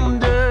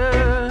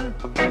wonder.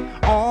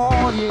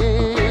 Oh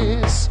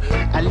yes,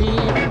 I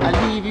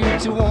leave you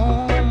to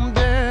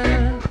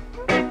wonder.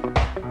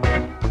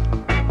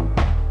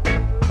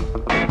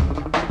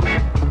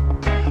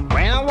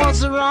 When I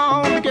was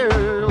around,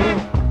 girl,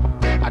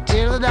 I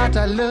tell her that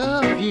I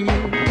love you.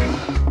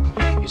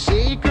 You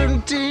say you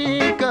couldn't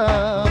think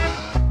of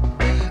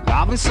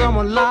loving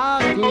someone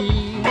like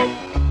me.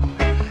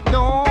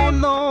 No.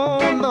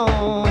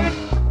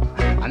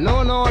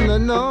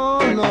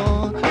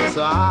 No.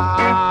 So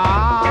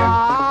I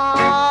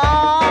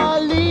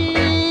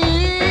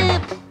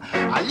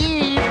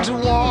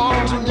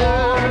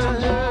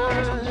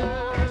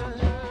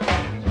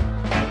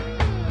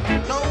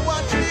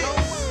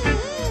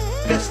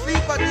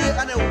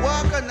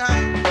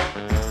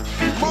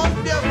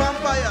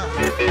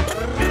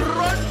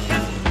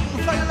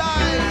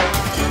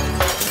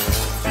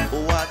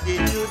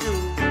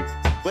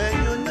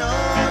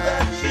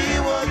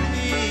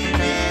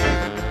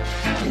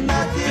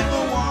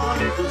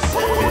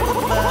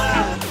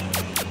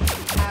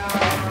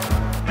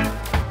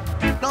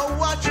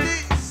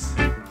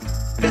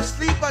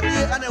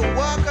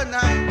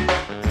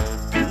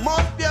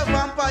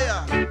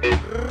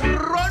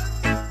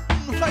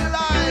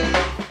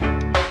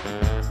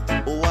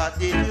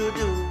you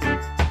do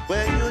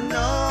when you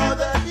know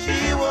that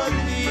she was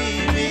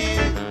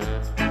leaving?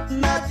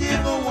 Not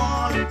even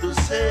want to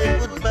say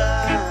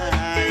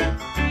goodbye.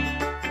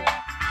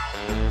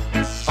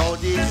 How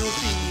did you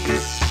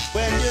feel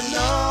when you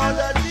know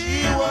that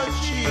she was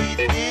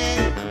cheating,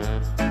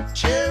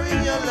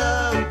 sharing your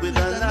love with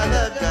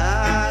another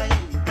guy?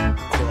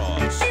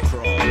 Cross.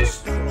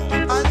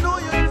 I know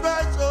you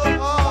tried so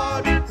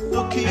hard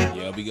to keep,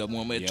 Yeah, we got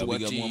one more to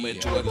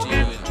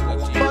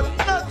but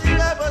nothing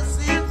ever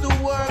seems to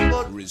work.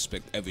 But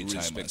respect every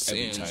time I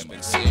sin.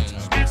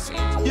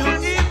 you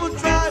even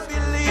try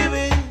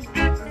believing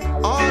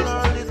all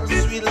her little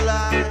sweet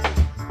lies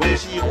when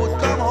she would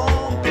come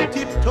home to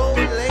tiptoe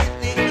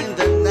lately in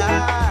the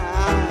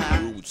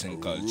night. Roots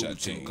and culture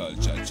change.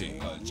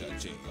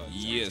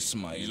 Yes,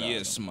 my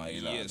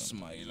love.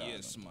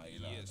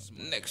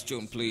 Next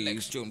tune,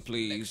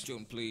 please.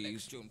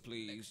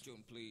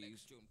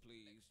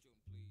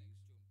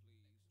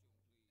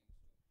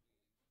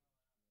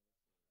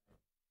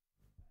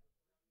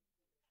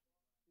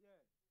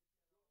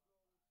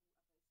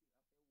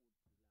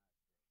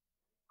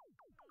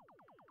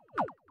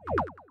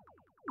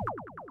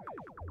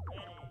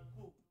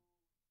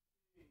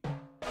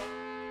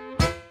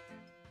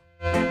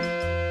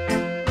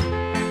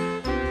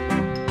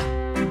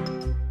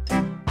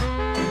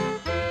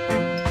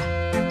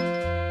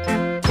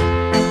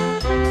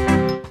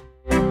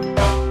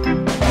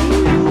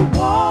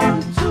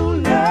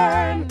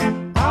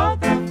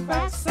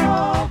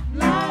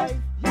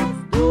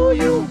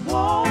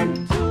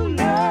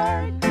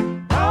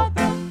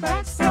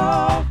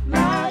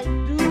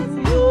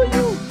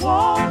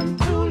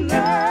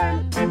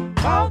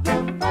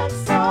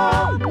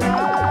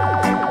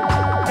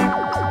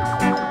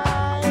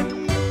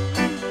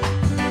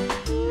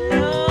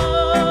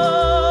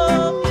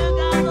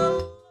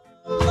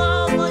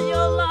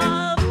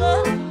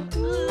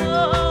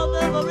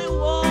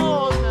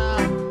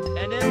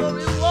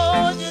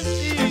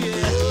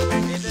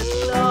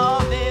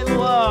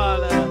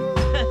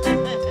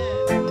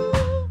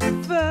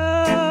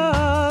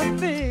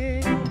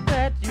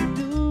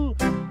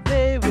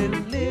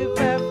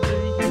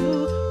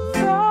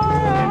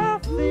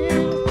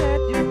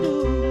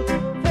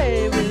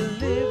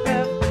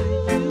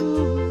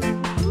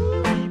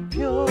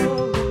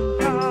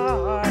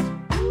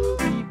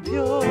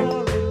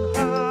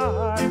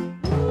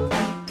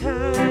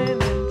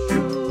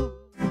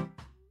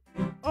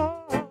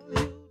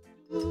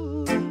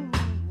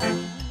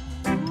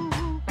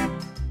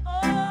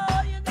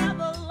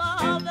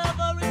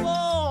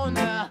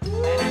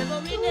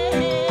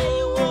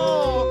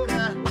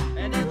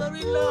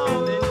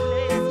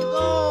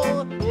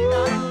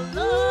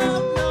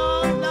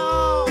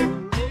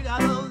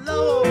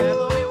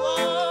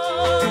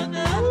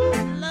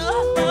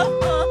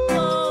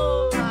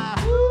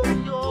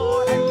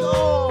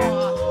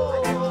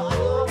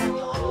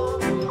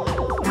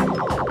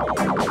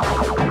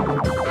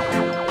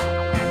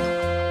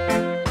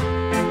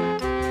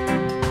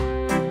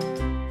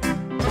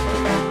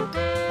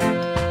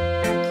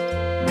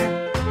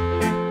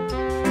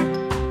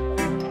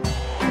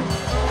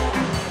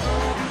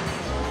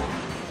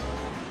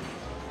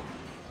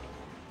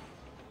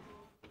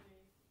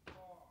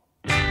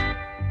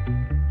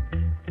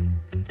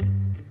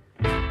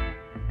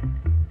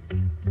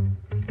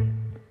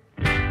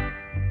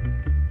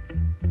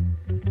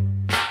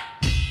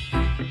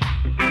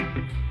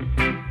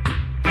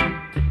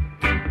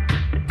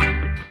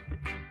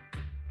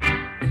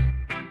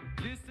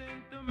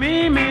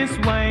 Me, Miss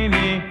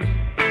Whiny,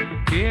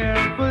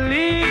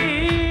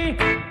 carefully.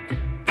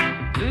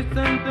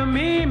 Listen to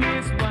me,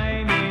 Miss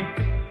Whiny,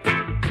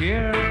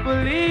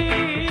 carefully.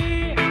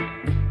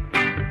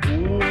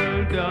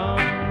 Hold on,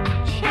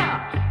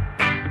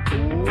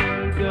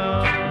 hold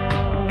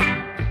on,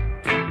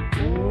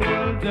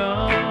 hold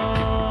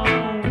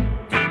on.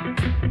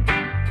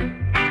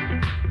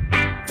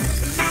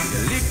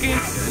 Lick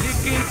it.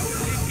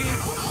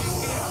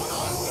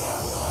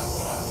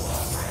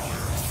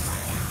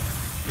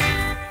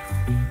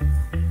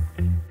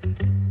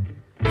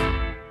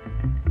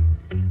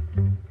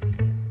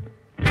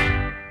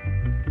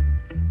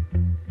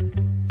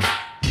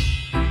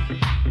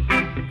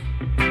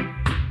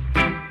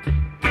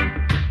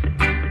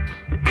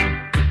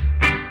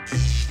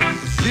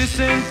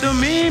 Listen to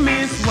me,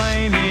 Miss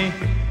Whiny,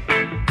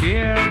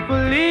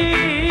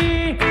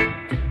 carefully.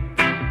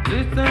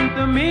 Listen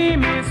to me,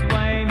 Miss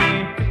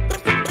Whiny,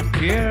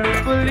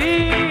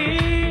 carefully.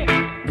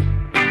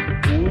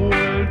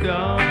 Hold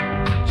on,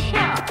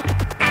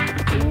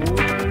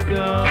 hold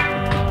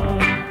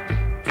on,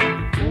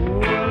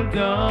 hold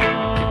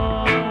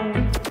on.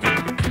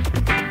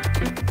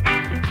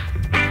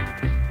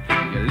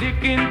 You're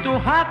licking too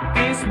hot,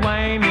 Miss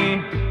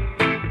Whiny.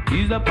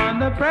 Ease up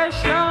under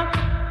pressure.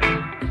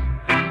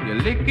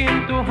 You're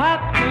licking too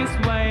hot, Miss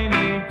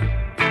Whiny.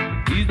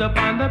 Ease up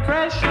under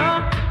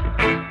pressure.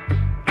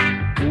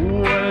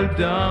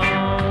 Hold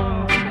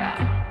on,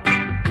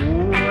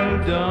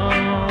 hold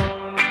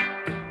on.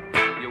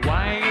 You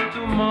whine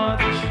too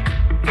much.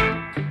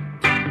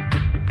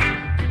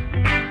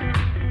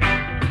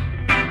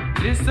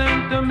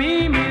 Listen to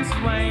me, Miss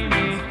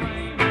Winey,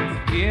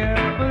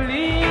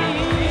 carefully.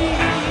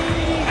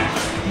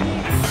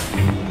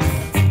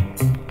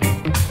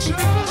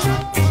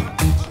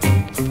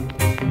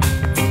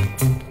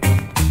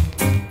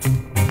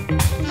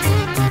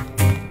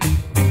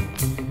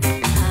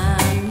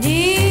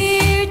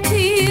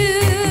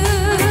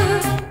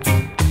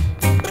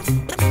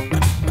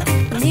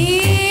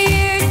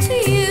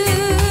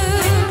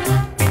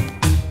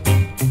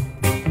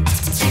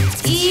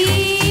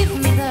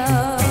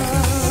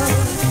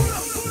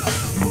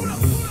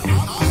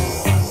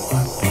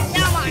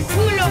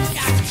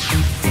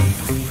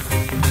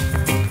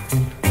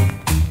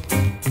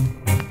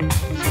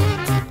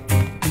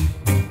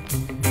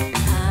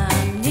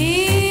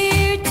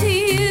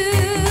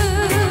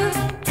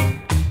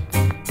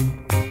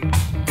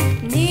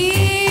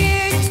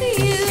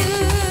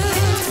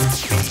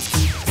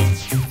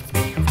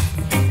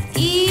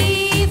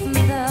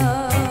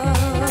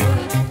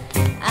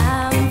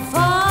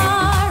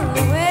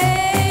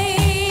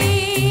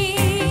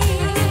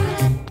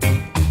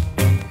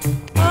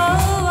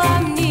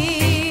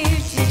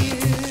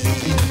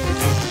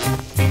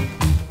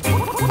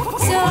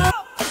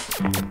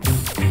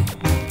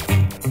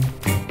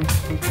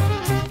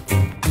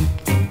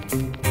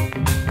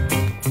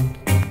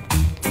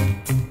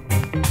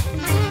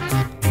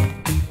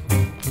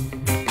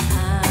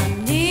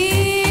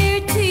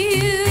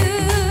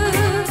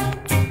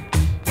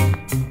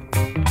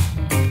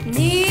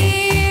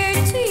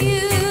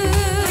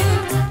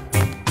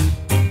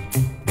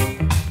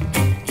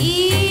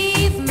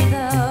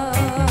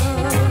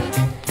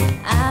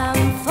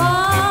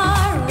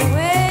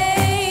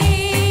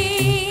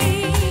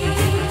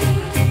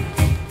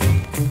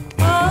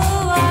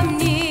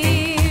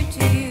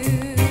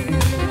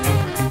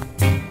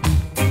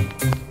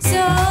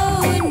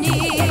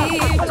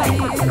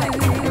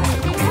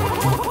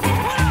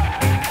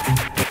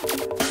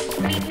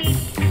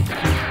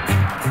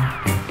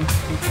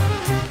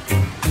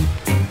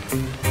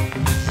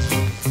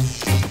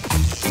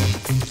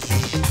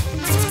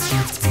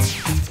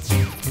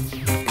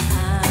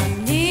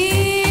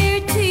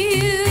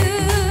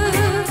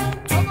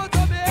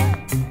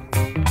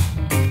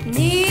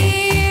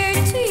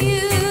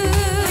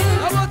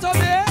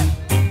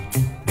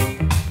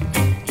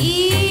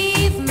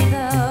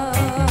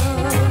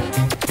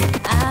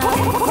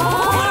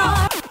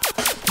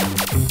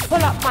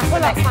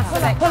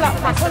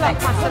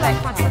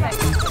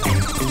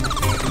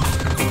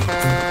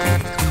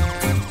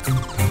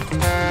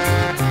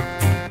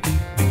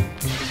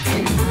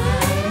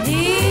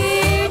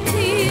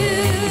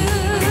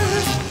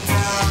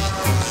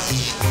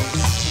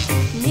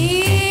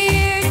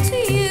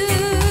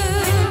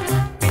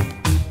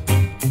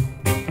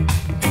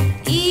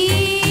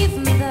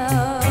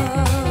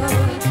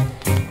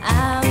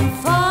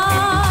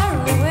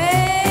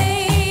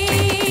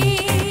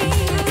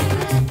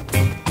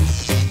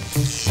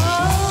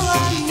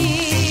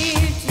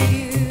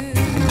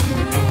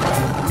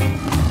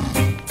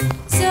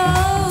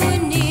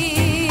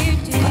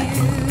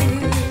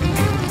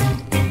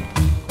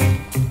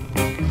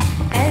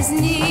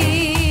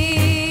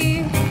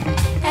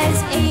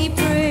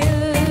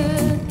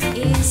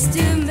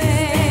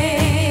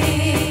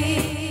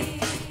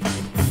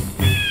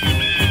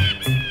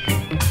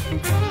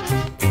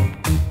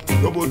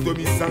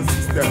 Lobotomy sans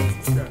système.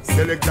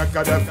 Selecta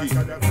Kadafi.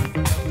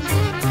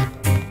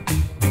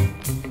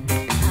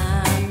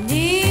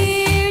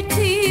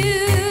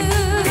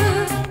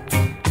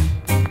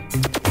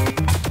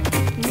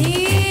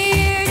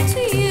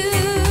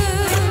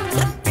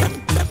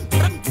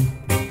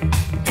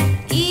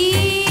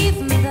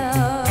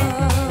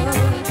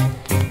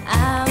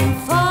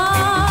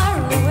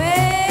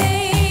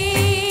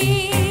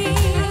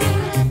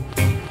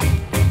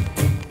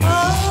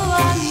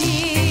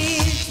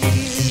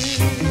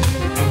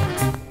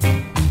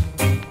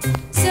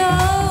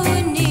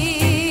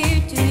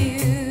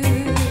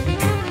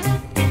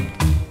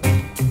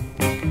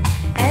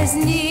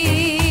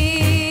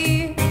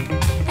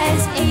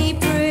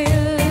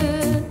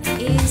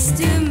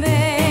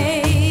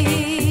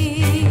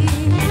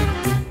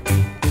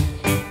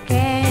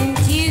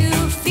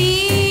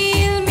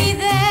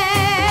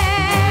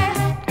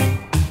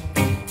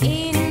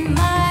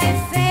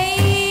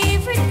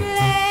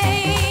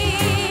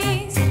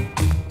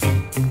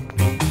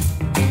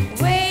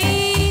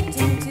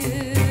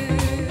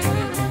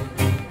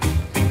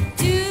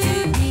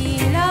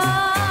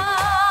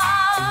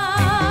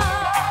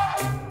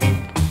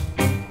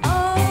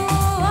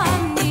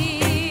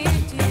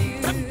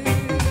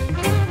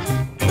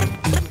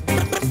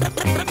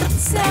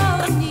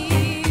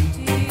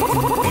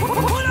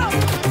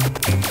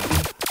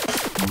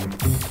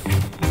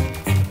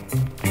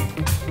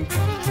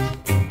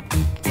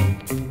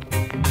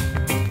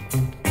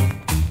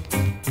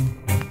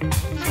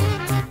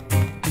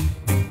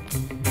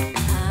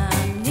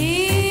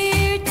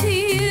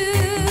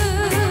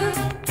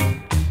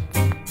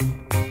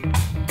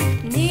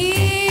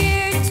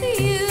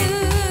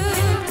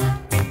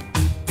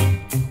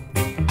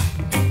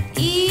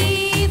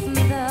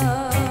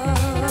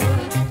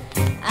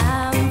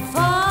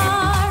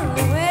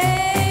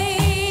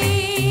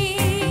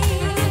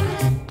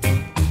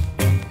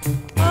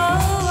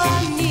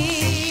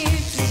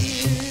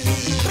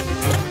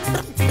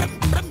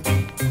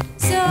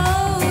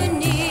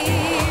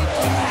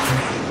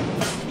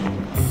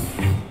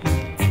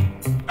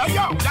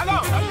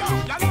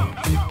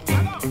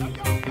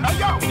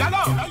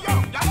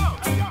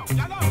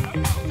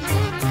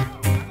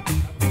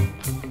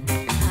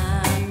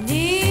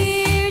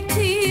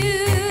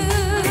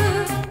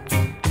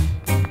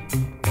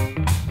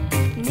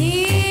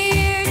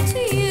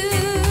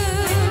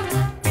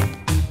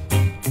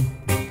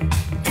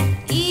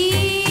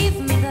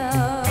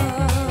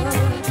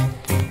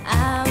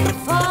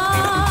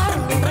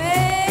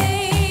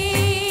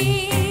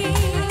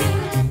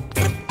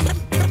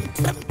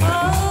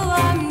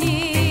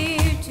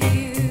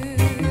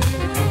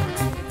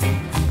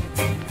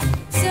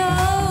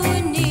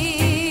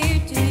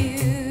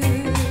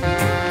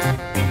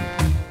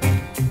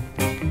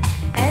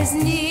 as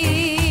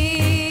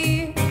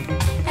near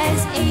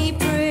as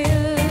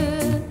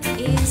April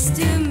is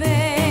to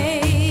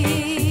May.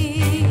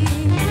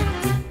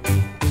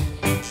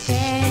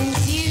 Can't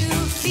you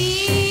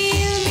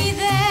feel me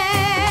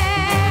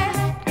there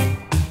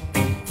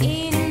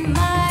in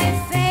my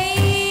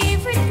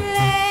favorite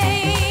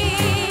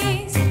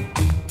place,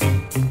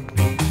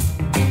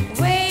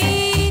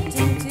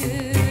 waiting to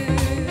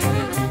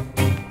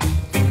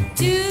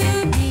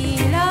be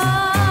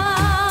loved?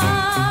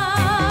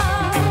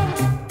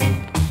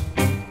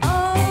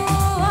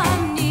 Oh,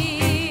 I'm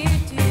near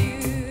to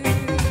you,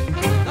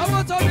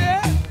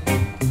 Lobotomy.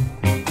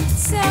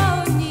 so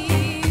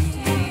near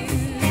to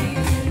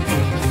you.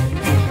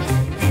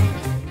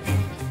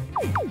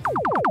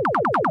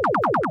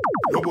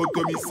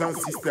 Lobotomy sans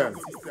système.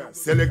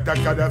 Selecta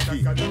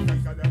Kadafi.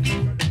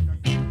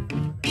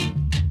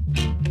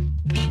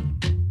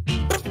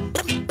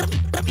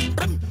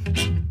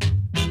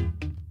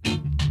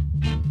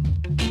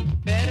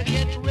 Better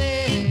get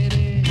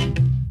ready,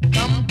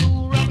 come to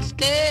rock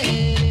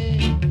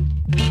steady.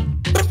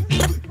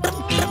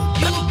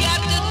 You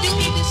got to do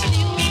this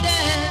new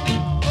dance,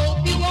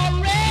 hope you are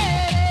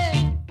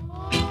ready.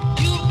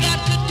 You got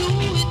to do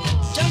it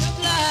just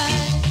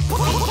like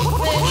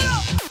ready.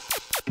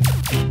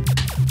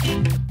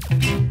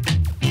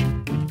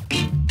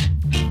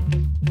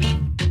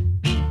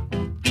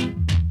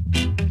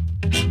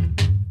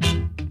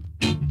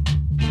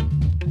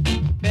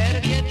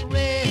 Better get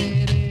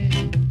ready,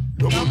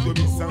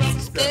 Lobotomy sans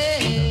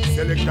système.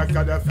 Selecta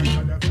Kadafi.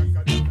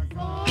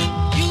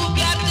 you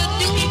got to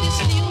do this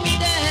new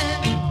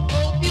dance,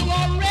 hope you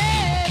are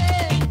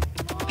ready.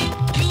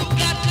 You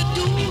got to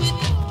do it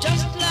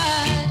just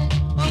like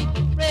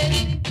Uncle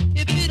Freddy.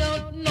 If you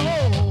don't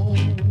know,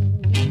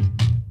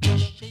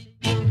 just shake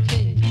your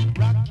head,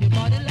 rock your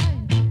body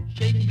line,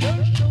 shake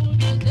your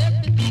shoulders,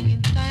 everything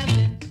in time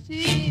and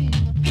sing.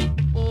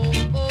 Oh,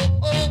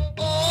 oh, oh,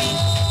 oh,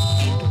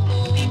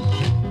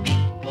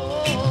 oh,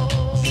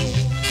 oh.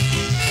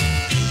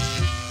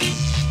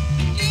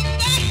 You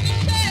got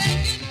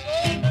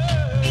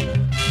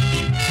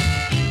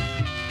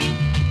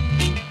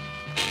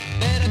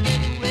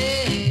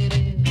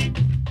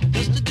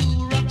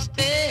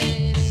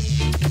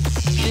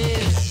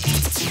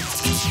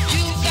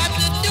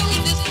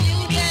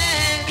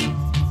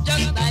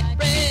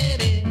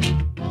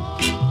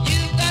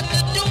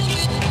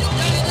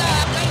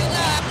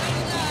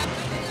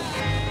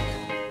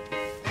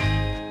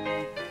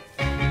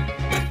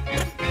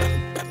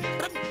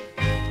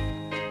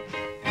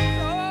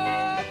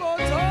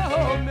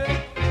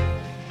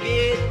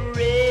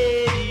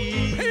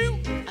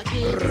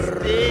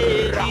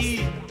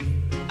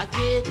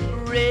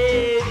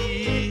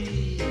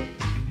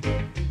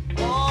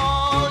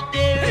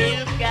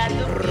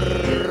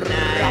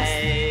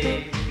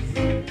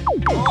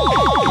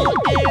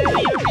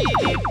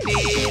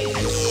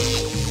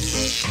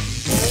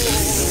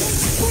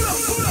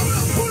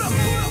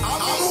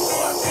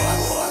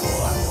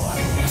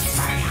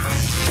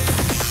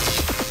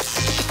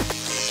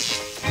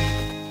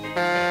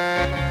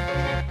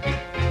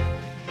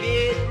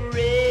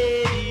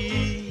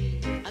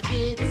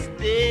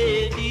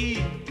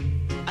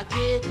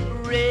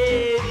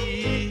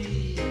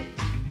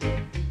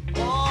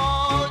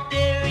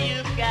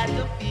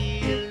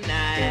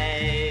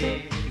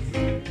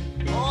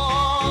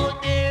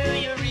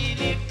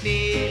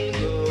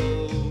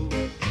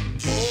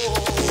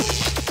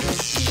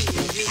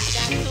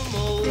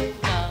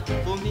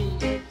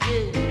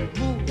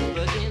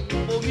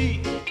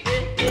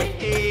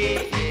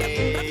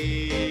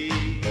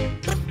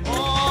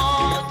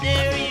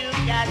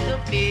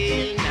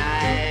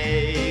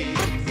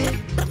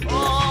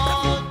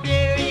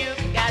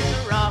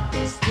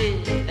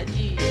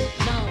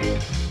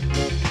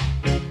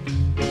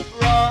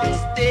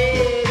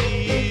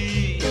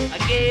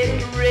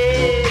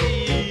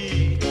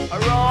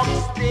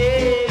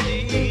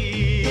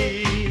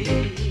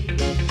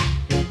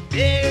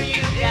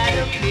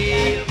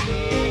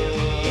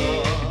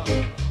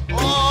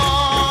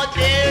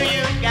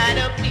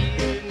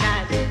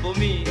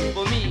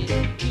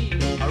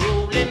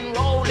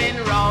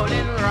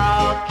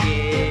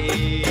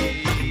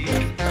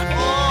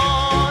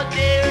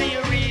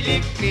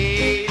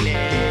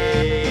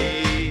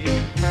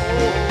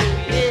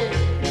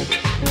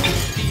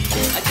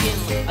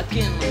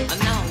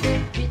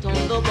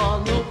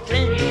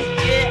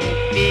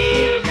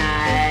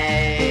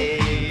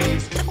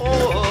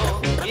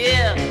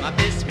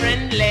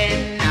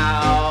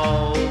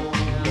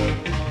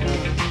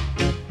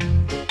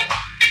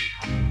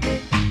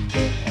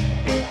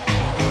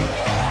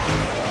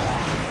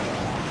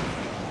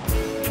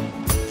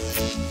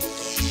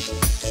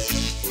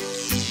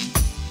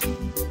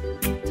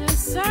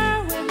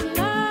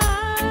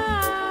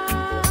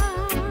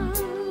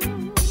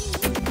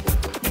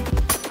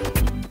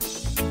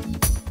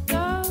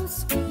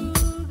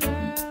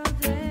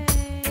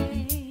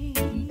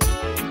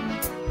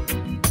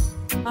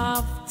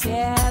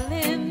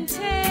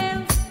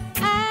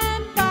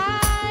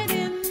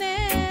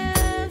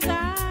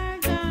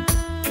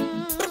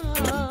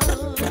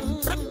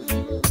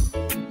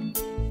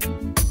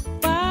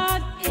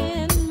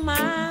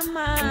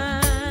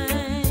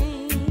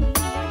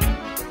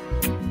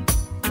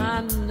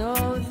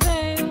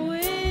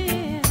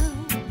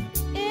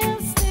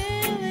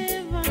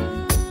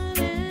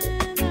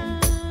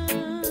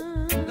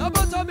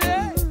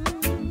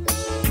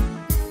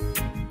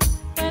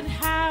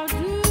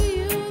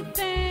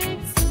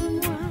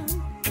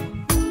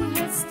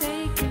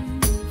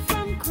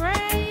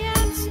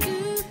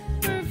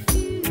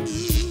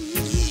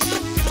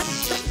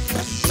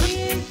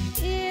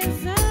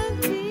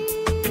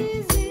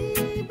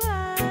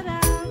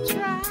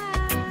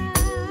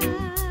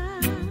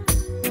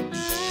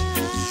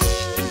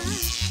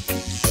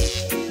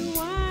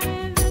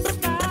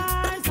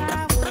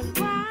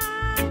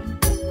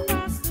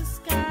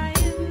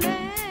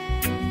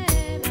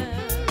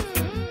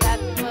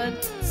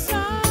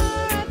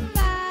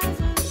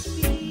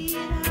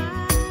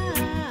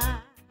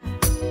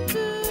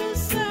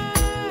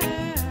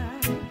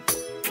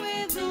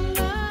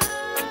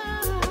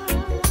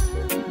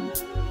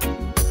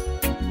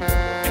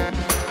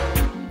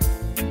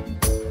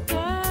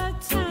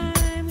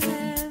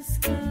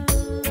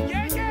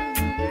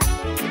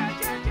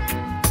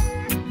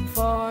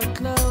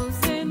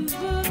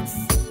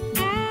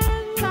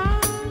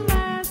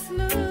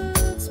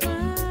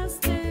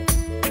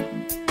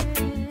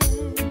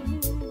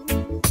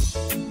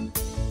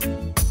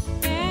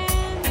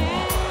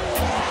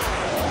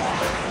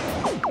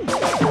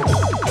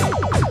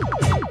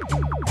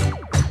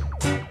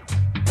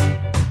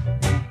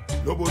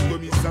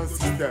Lobotomy sans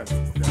système.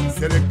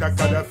 Selecta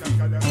Kadafi.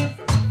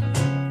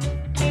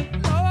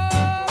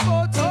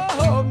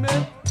 Lobotomy.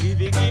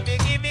 Give it,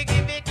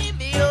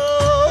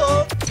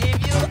 oh.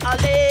 Give you a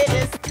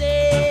latest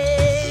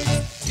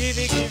taste. Give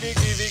it, oh.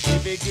 Give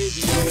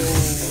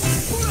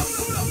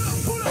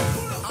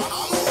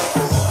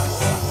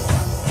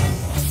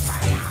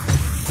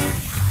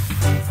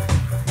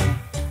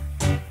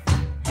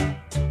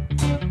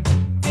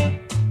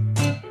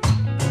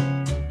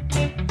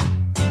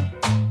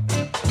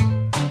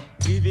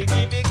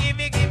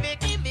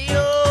it,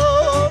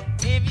 oh.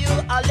 Give you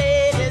a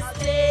latest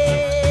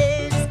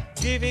taste.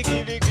 Give it,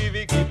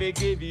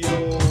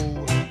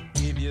 oh.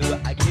 Give you a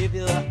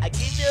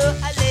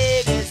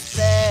latest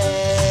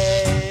taste.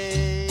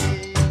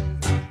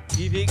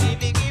 Give it,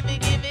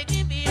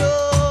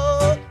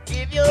 oh.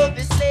 Give you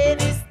this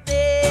latest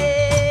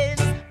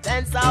taste.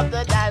 Dance of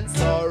the dance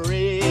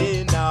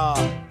arena.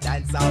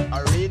 Dance of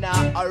arena,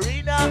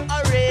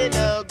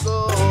 go.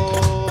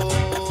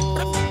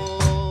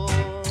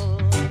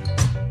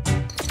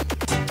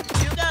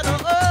 You gotta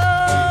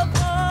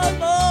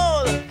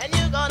hold, and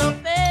you gotta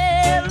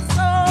feel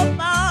so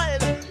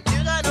fine. You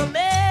gotta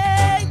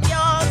make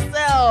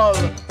yourself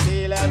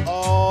feel at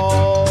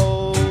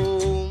home.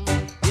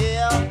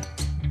 Yeah.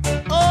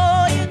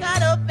 Oh, you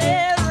gotta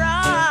feel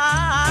right.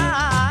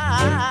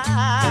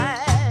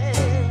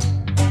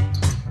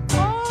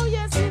 Oh,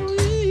 yes it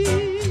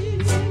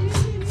will.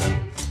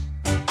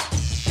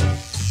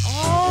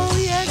 Oh,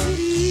 yes it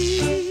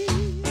is.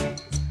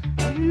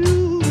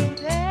 You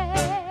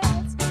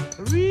dance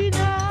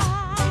arena.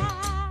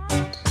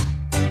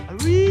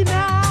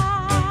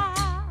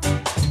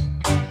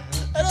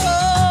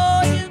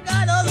 Oh, you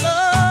gotta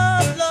love.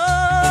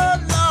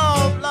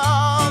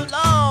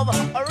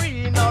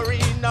 Arena.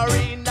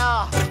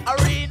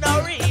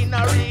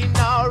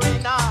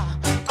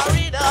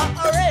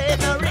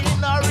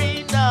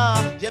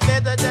 You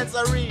better dance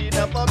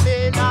arena for me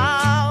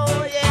now,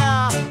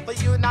 yeah. For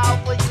you now,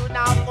 for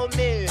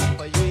me.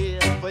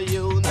 For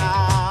you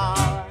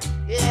now,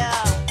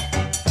 yeah.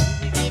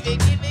 Give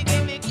it,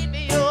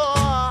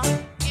 oh.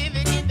 Give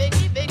it,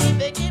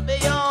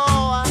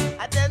 oh.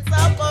 I dance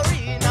up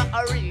arena.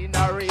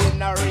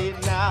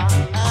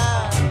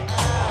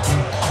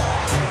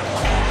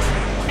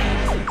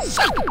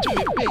 Suck it to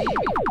me, baby.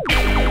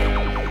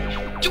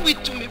 Do it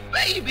to me,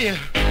 baby.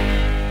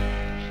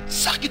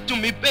 Suck it to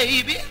me,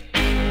 baby.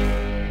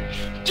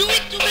 Do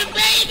it to me,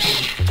 baby.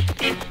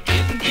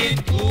 Isn't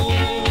it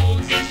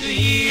good to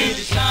hear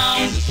the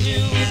sound of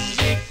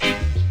music?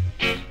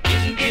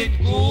 Isn't it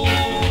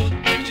good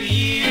to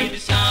hear the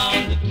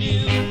sound of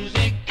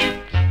music?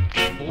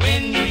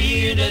 When you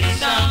hear the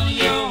sound,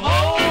 your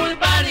whole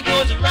body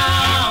goes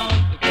around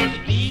because the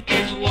beat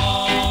is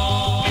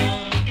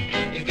warm.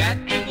 You got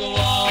to go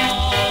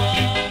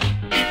on.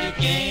 You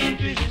can't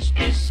resist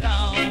this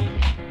sound.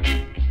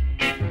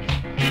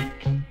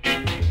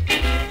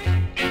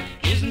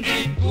 Isn't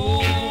it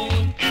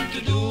good to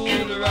do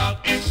the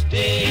rock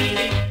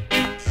steady?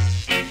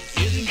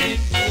 Isn't it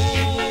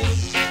good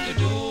to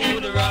do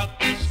the rock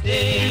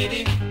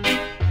steady?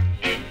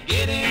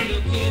 Get in the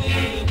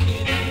groove.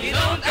 You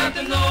don't have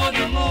to know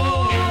the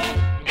move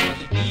because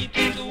the beat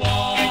is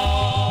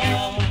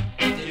warm.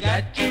 You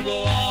got to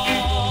go on.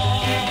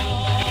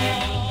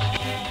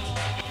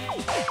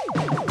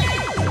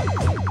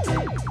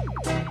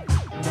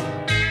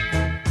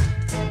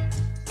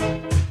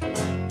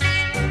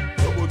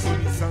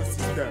 Lobotomy sans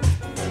système.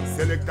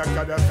 Selecta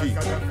Kadafi.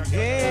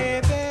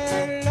 Hey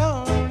there,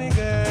 lonely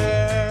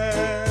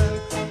girl,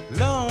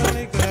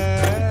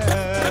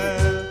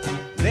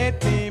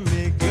 let me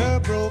make your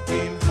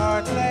broken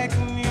heart like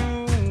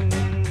new.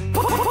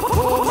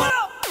 Oh,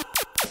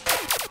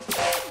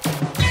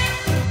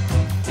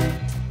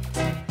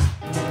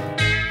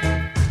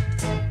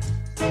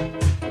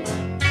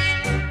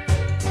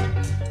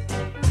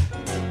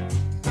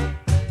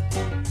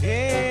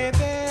 hey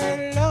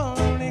there,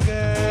 lonely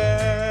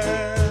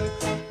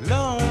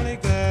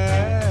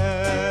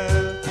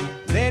girl,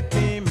 let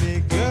me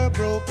make your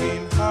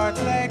broken heart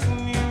like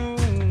new.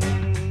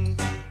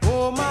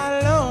 Oh,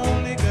 my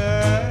lonely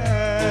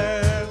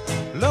girl,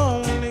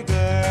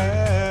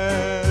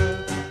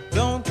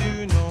 don't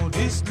you know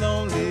this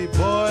lonely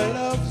boy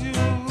loves you?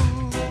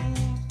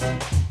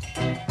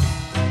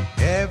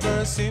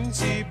 Ever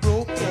since he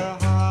broke your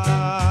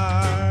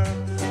heart,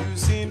 you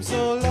seem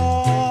so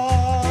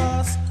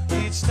lost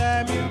each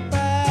time you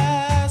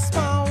pass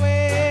my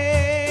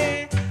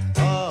way.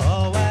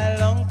 Oh, I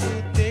long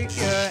to take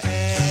your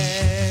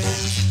hand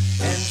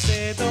and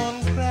say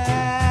don't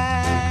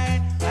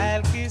cry,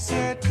 I'll kiss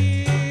your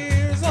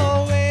tears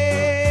away.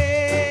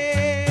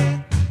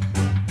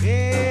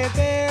 Hey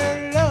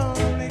there,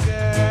 lonely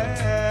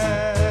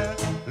girl,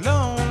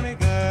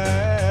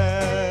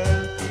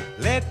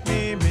 let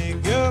me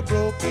make your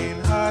broken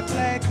heart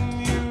like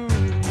new.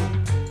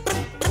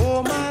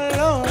 Oh, my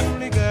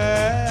lonely girl,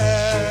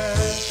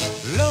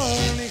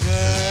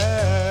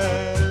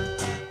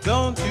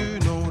 don't you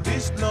know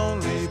this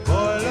lonely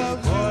boy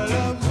love, boy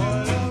love,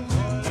 boy love,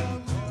 boy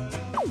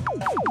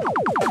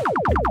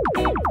love?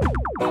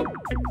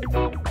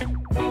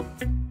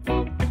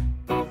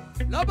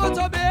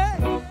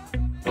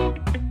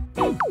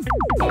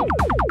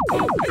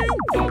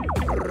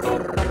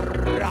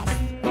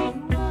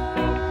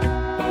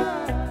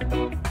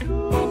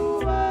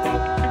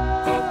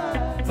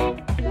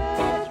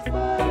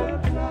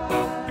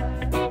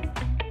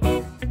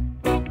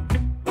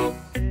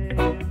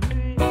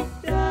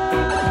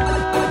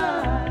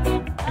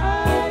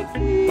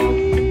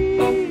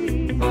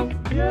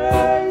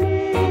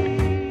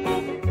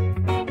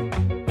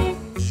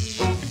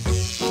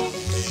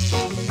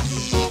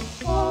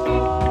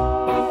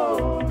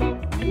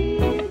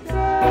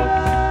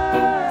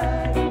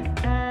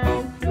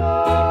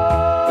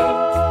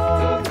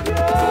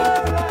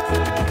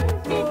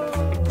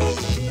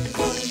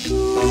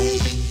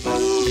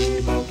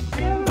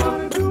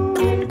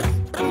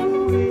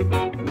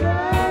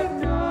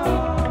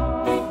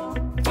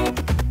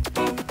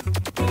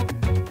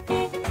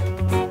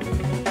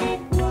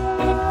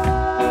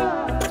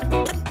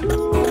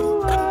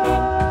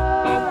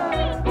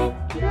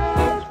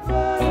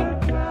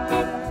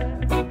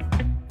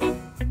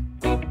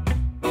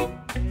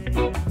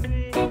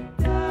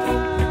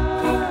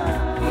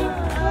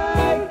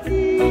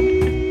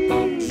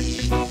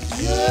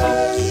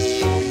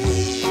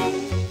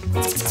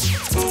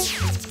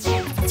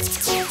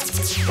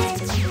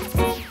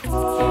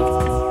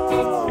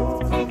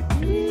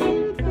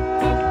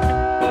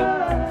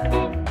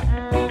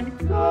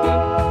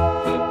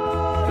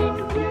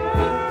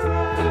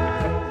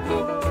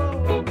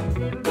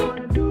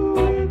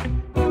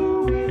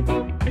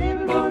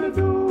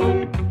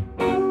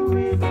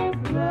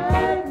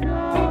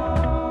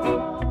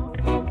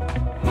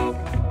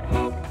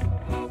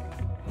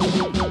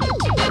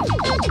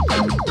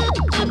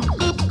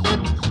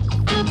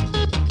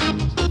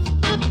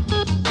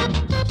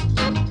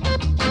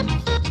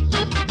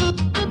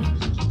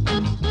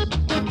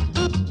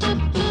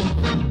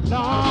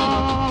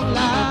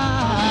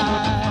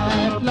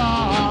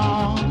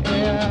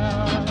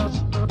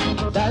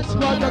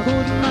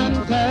 good man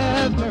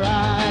tells me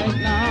right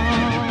now.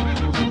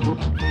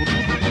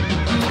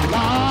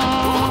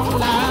 Long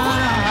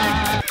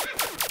life.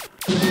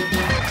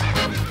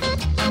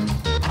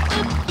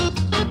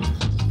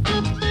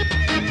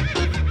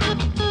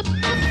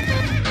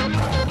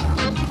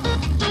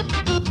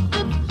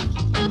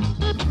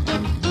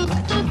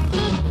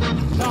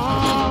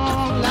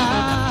 Long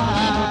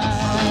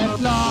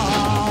life,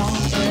 long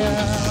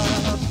years.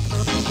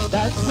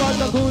 That's what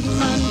the good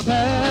man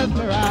tells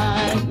me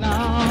right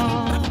now.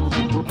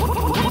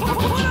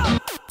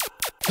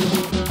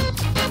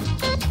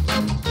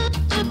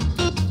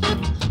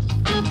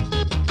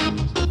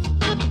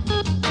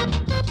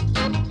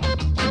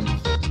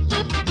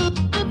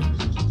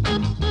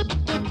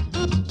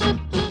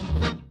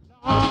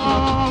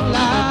 Long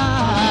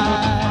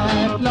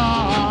life,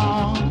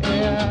 long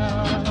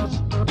years.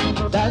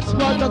 That's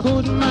what the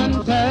good man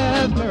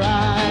tells me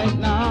right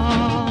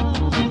now.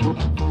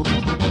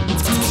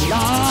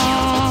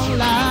 Long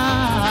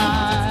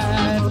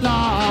life,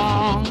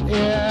 long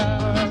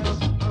years.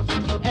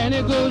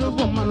 Any good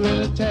woman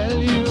will tell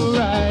you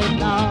right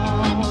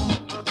now.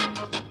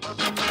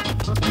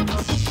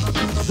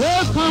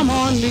 Girl, come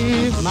on,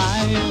 live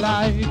my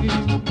life.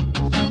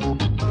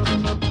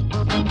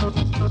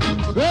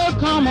 Girl,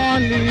 come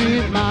on,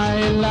 live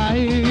my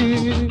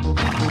life.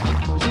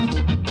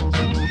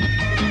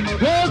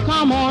 Girl,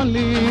 come on,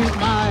 live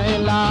my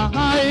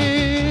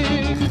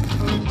life.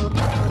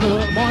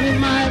 Good money in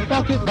my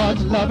pocket, but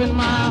love in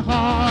my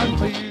heart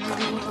for you.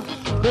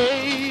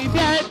 Baby,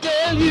 I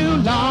tell you,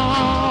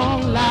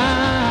 long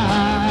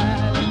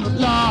life,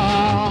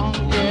 long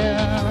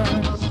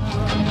years.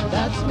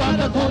 That's what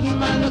a good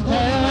man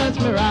tells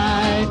me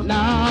right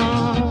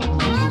now.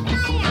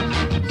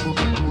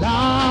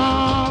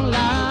 Long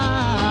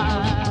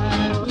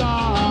life,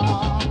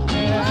 long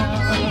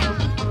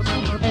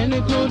years. Any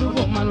good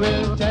woman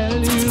will tell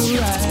you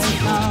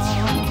right now.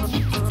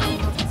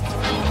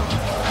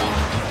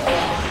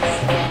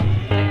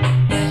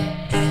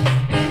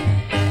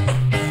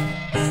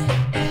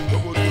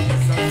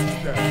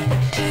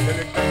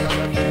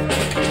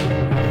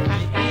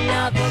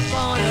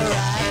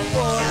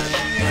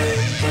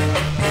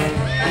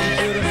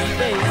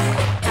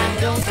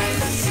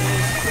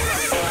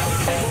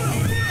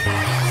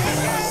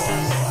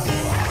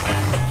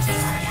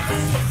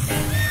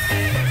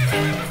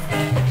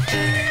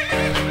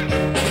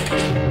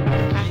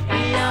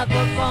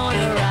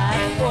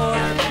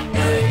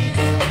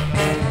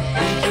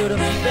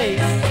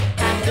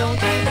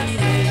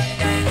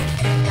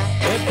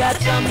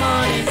 Some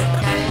money,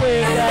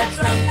 we've got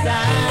some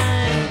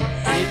time.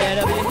 You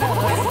better be good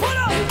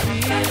to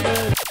feel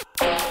good.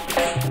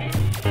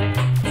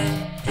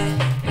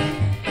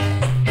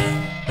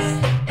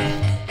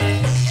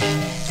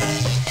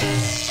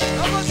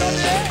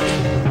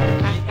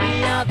 We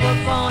out the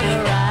corner,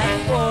 right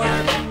for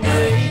and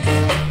wait.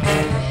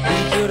 Be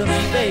sure to be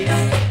safe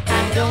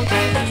and don't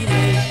be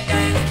late.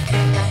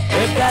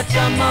 We've got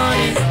some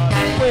money,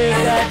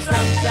 we've got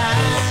some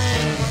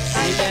time.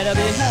 You better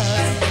be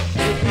good.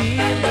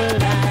 Feel the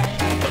light.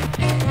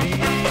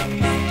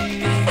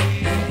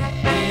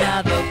 We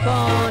are the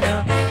corner.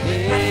 We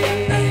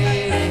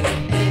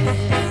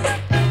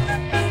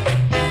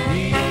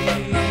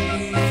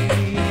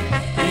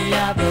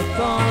are the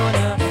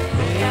corner.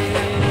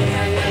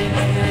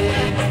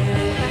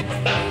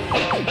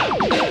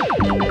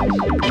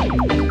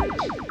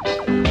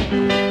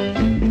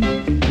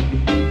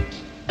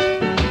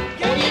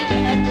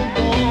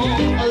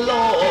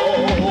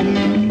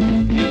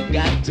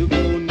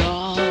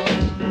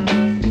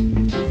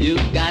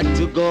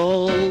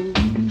 Go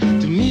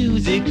to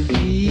music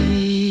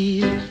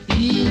field.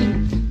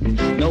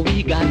 No,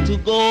 we got to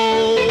go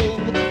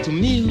to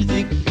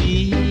music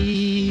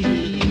field.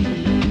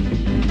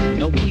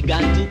 No, we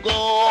got to go.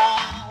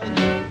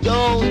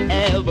 Don't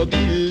ever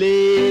be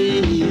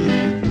late.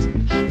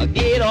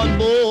 Get on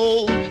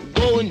board,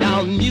 going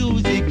down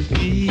music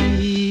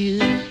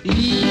field.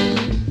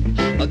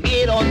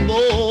 Get on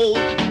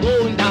board,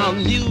 going down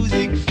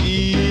music field.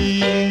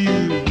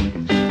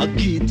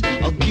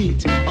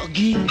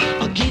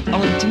 Get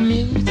onto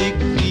music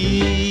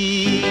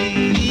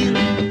field.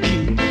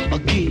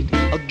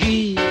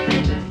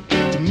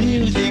 Get to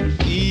music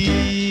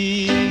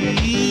field.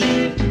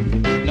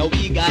 Now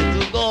we got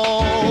to go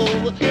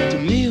to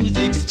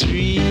music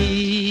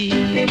street.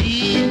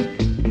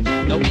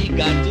 Now we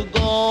got to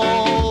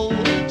go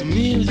to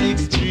music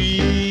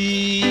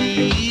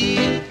street.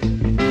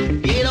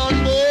 Get on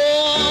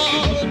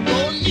board, go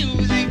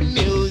music.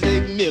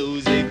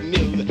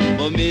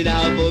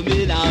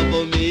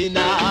 For me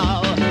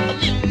now.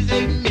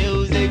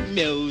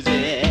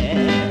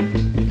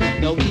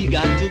 Now we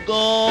got to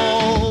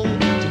go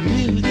to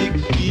music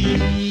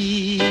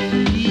field.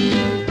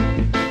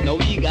 Now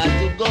we got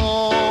to go.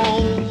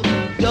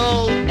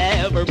 Don't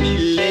ever be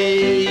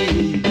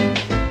late.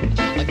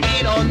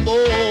 Get on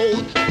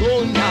board, go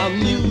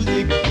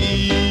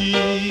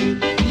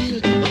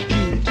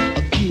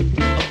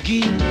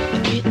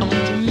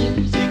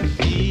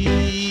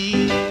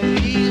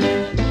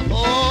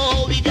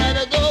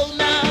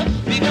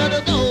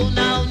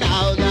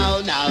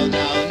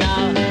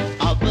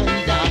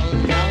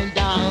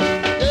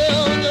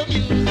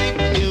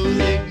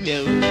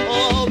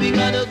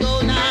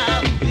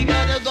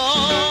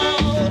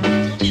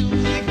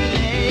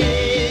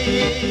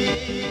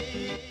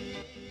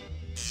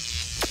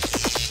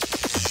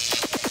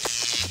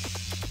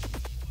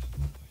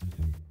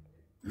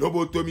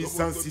Lobotomy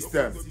sans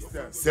système.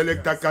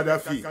 Selecta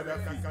Kadafi.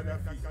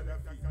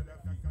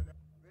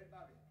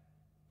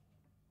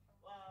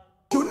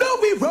 You know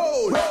we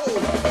roll.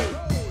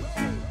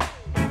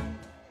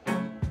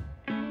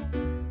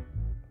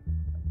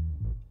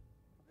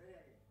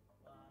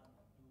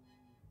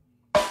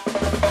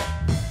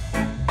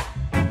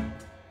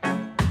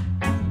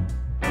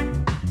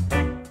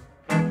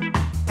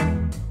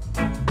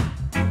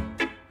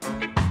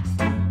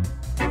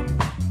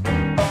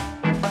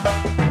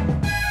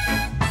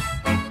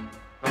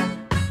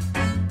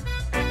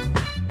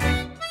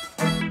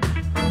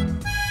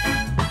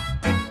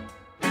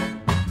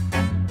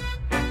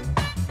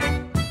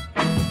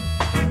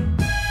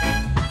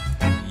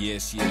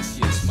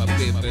 Yes, my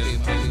people.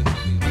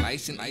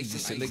 Nice and easy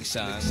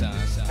selection.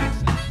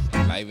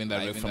 Live and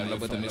direct from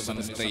Lobotomy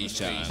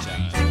station.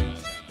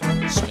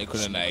 Smack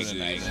on the night.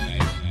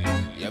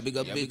 Y'a big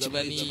up bitch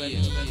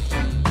vanille.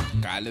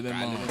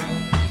 Calmement.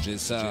 J'ai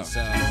ça.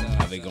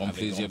 Avec grand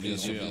plaisir, bien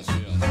sûr.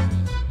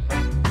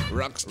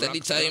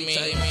 Rocksteady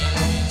timing.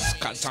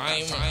 Ska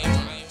time.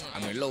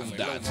 And we love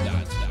that.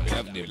 We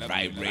love the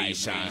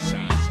vibration.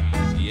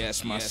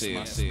 Yes,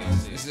 massive.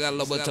 This is a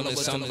Lobotomy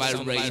sound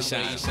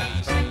vibration.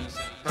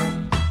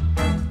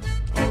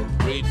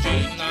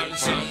 Original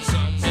sound,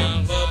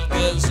 never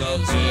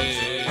presenté.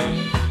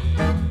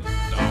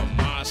 Non,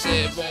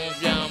 massive, on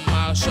vient,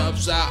 mash-up,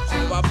 ça,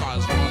 on va pas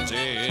se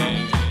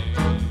mentir.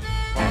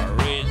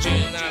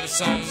 Original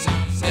sound,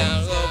 bien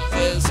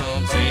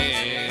représenté.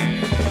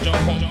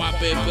 Jump on my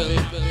people,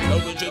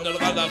 original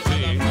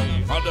Kadafi.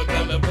 En de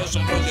plein de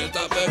prochains projets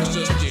avec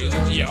ce style.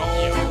 Yo,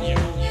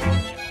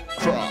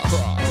 cross.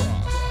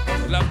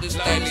 Love this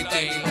styly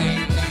thing.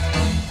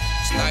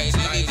 Styly.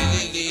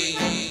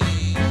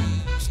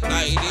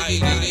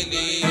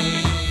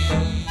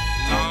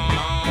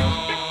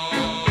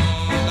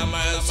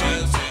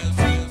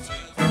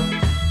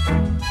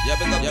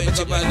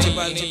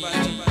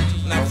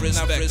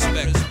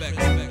 Respect.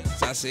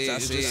 Ça c'est,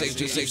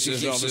 tu sais que ce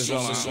genre de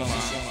genre.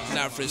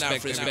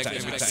 Respect.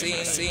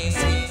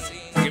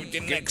 Give the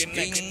next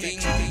thing.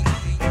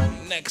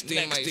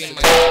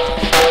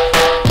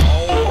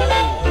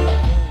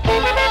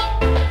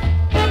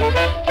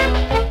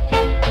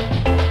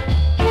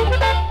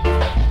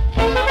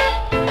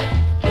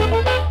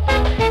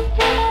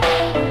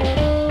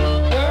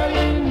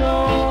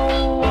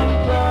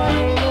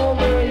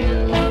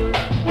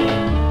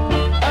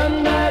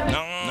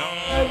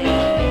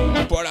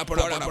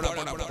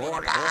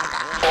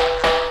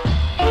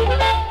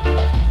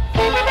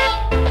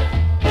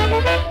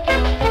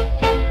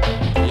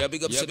 Yeah,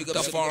 big up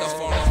Selecta Jallah.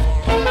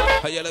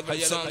 How you live in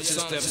sound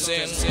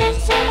system?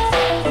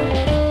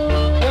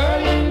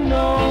 Girl, you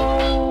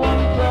know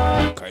I'm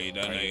right.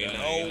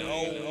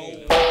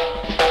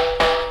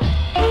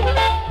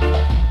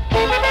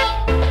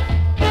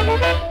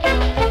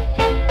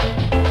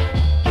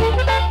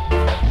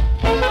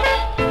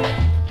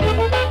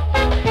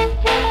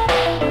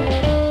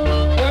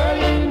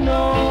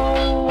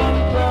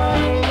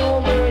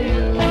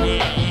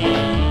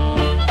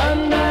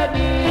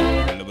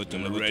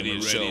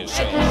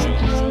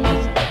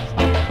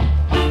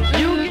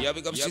 Yeah,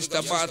 big up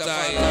Sister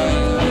Partai.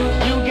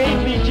 You gave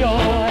me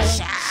joy.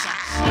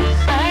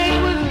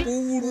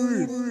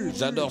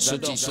 J'adore ce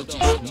titre,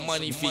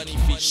 magnifique,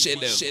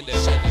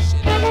 chef-d'œuvre.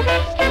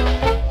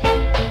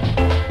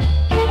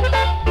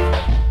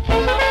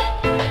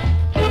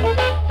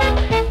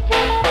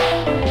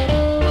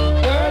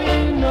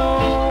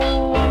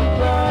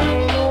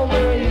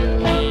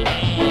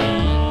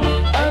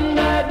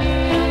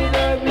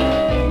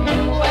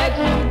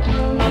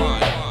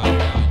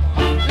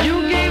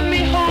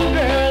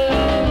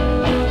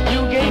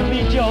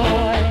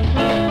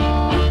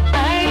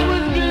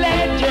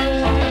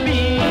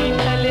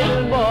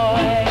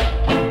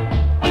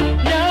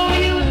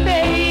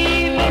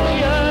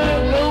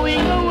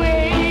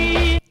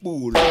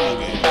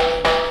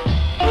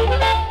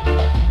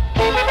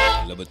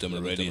 Lobotomy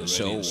Radio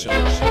Show.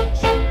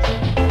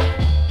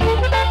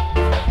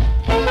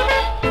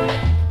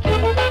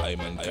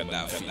 I'm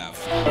Kadafi.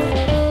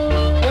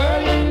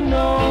 Girl, you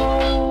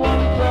know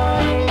I'm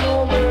crying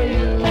over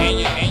you.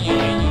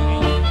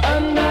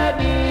 And I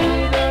did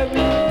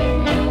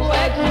everything you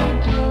asked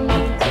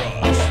me to.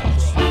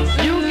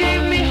 You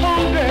gave me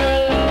hope,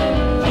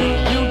 girl.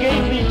 You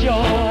gave me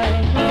joy.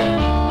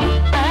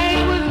 I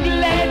was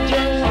glad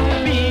just to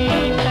be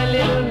a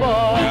little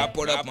boy.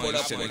 Put up,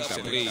 Selecta,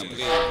 please.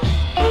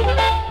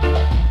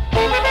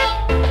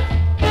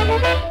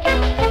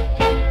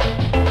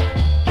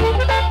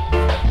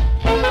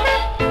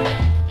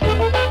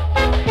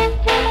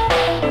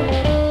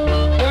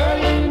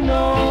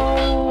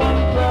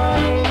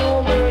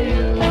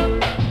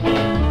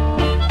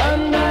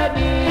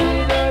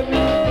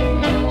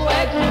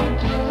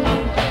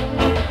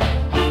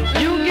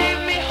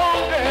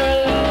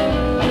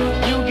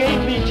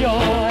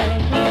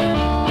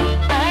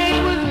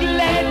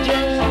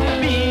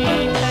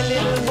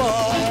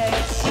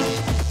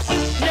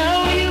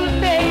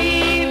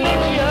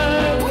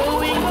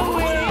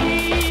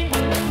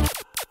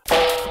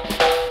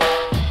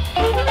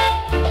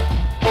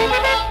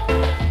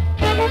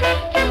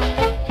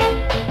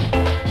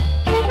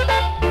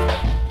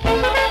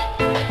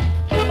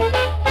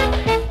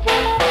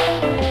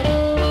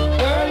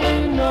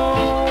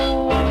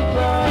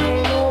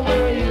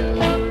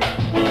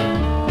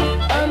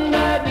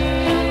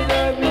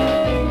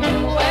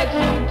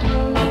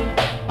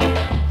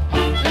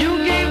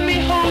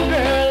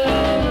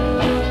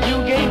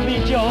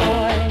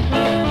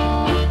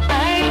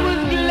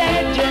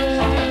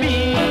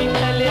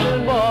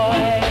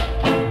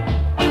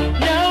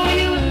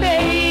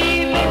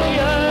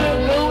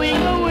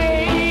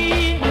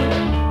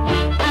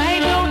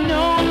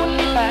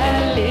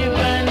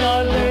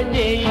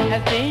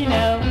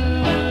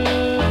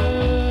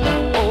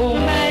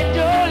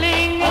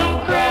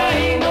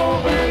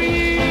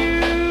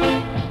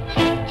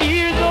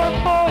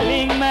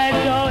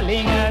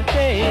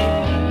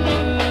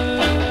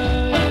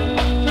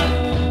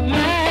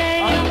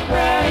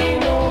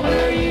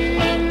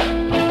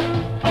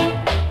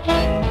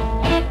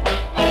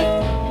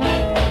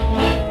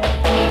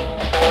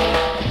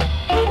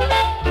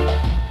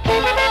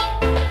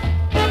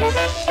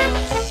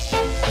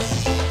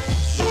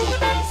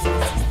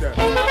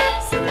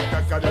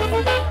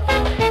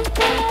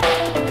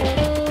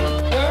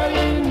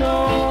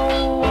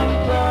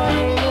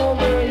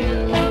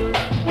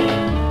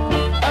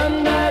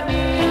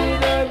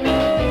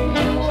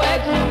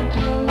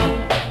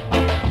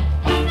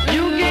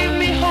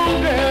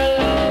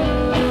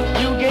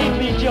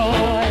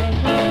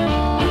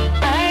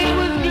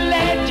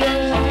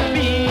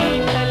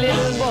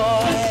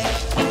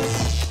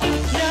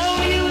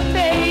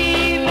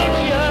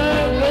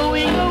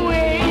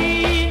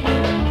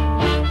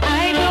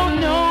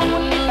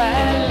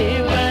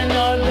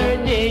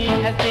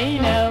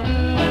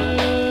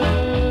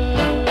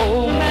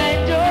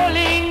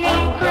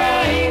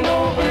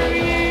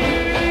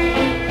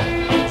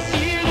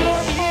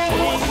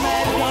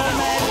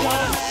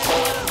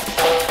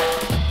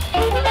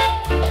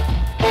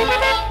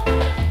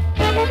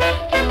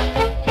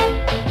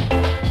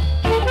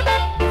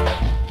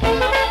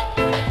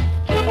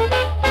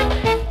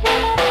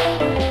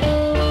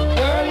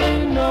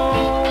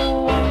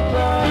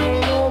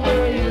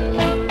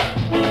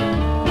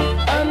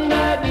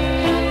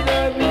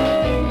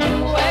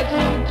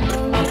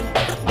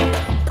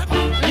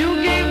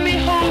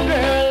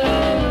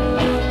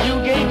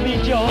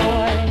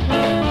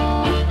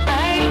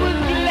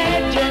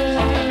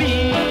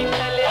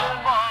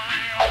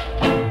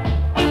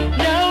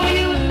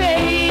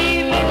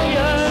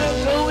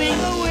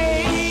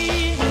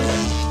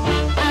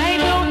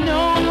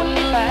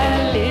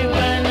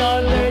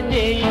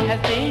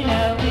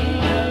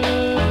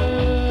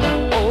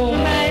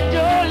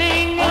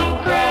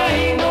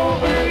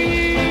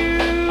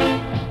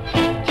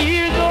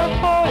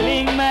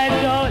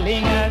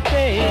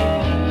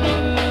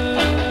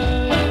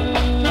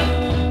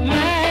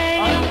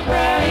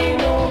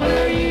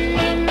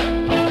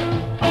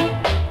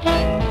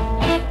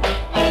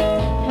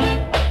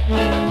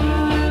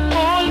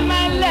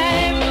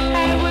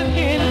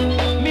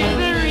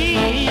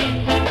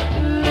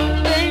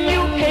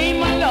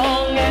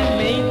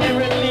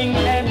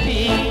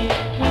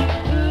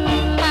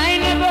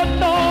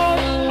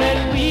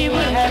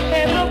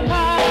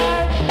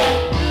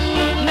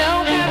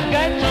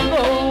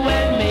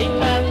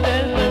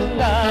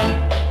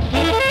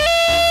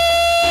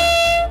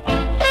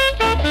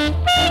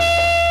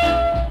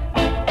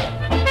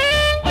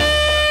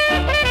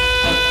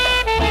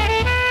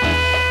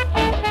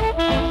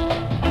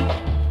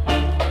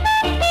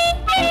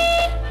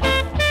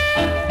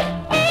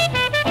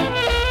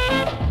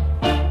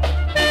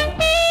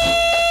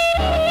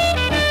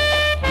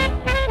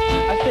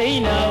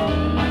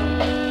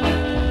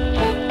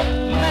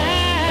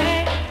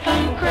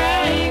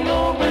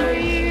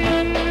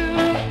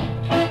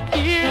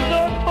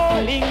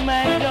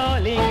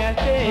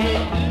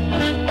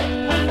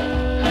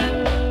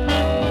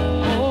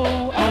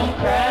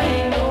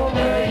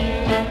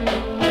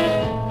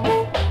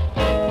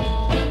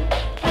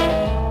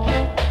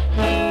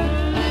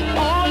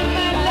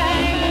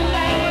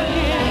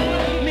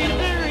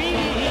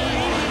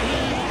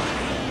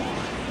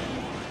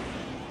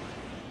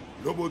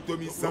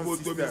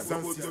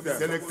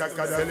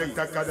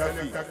 Selecta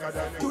Kadafi.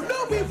 You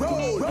know we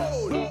roll.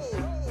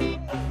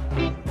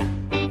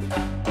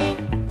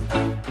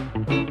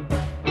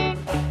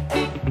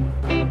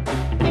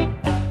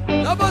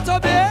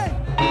 Lobotomy.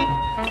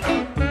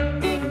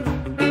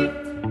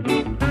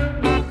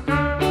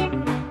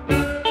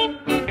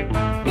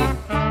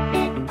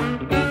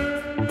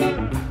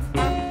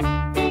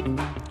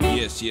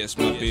 Yes,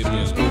 my people.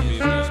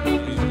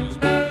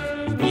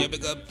 Yeah,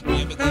 big up.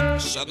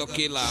 Shadow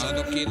Killer.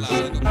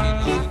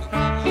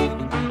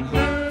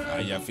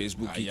 Il y a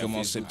Facebook qui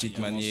commence ses petites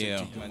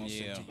manières.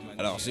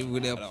 Alors, si vous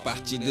voulez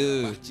partie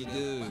 2,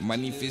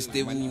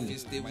 manifestez-vous.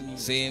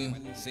 Scène,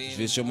 je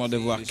vais sûrement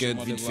devoir cut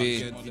vite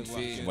fait.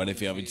 On va les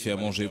faire vite fait à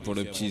manger pour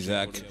le petit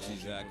Zach.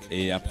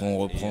 Et après, on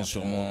reprend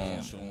sûrement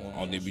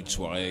en début de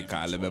soirée,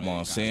 carrément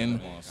en scène.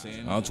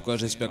 En tout cas,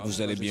 j'espère que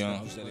vous allez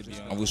bien.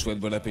 On vous souhaite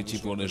bon appétit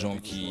pour les gens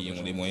qui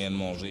ont les moyens de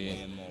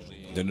manger.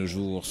 De nos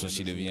jours,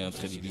 ceci devient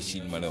très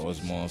difficile,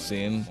 malheureusement, en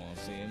scène.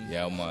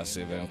 Y'a moi,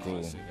 c'est 20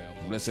 crew.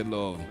 Blessed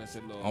love.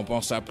 On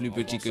pense à plus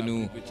petit que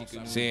nous.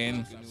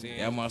 Scène.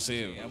 Y'a moi,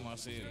 c'est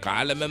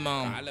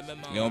carrément.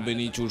 Et on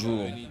bénit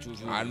toujours.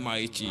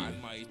 Almighty.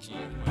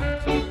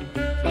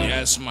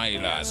 Yes, my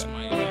lad.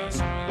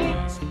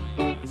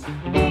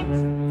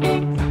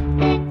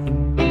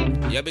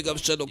 Yeah, big up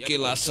Shadow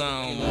Killer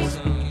sound.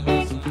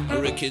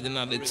 Wicked in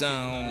the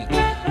town.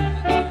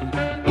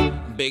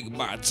 Big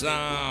bad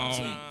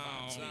sound.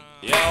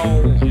 Yo,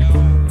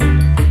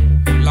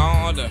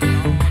 Lord.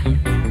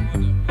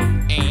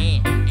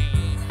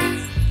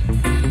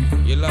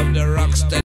 You love the rockstar.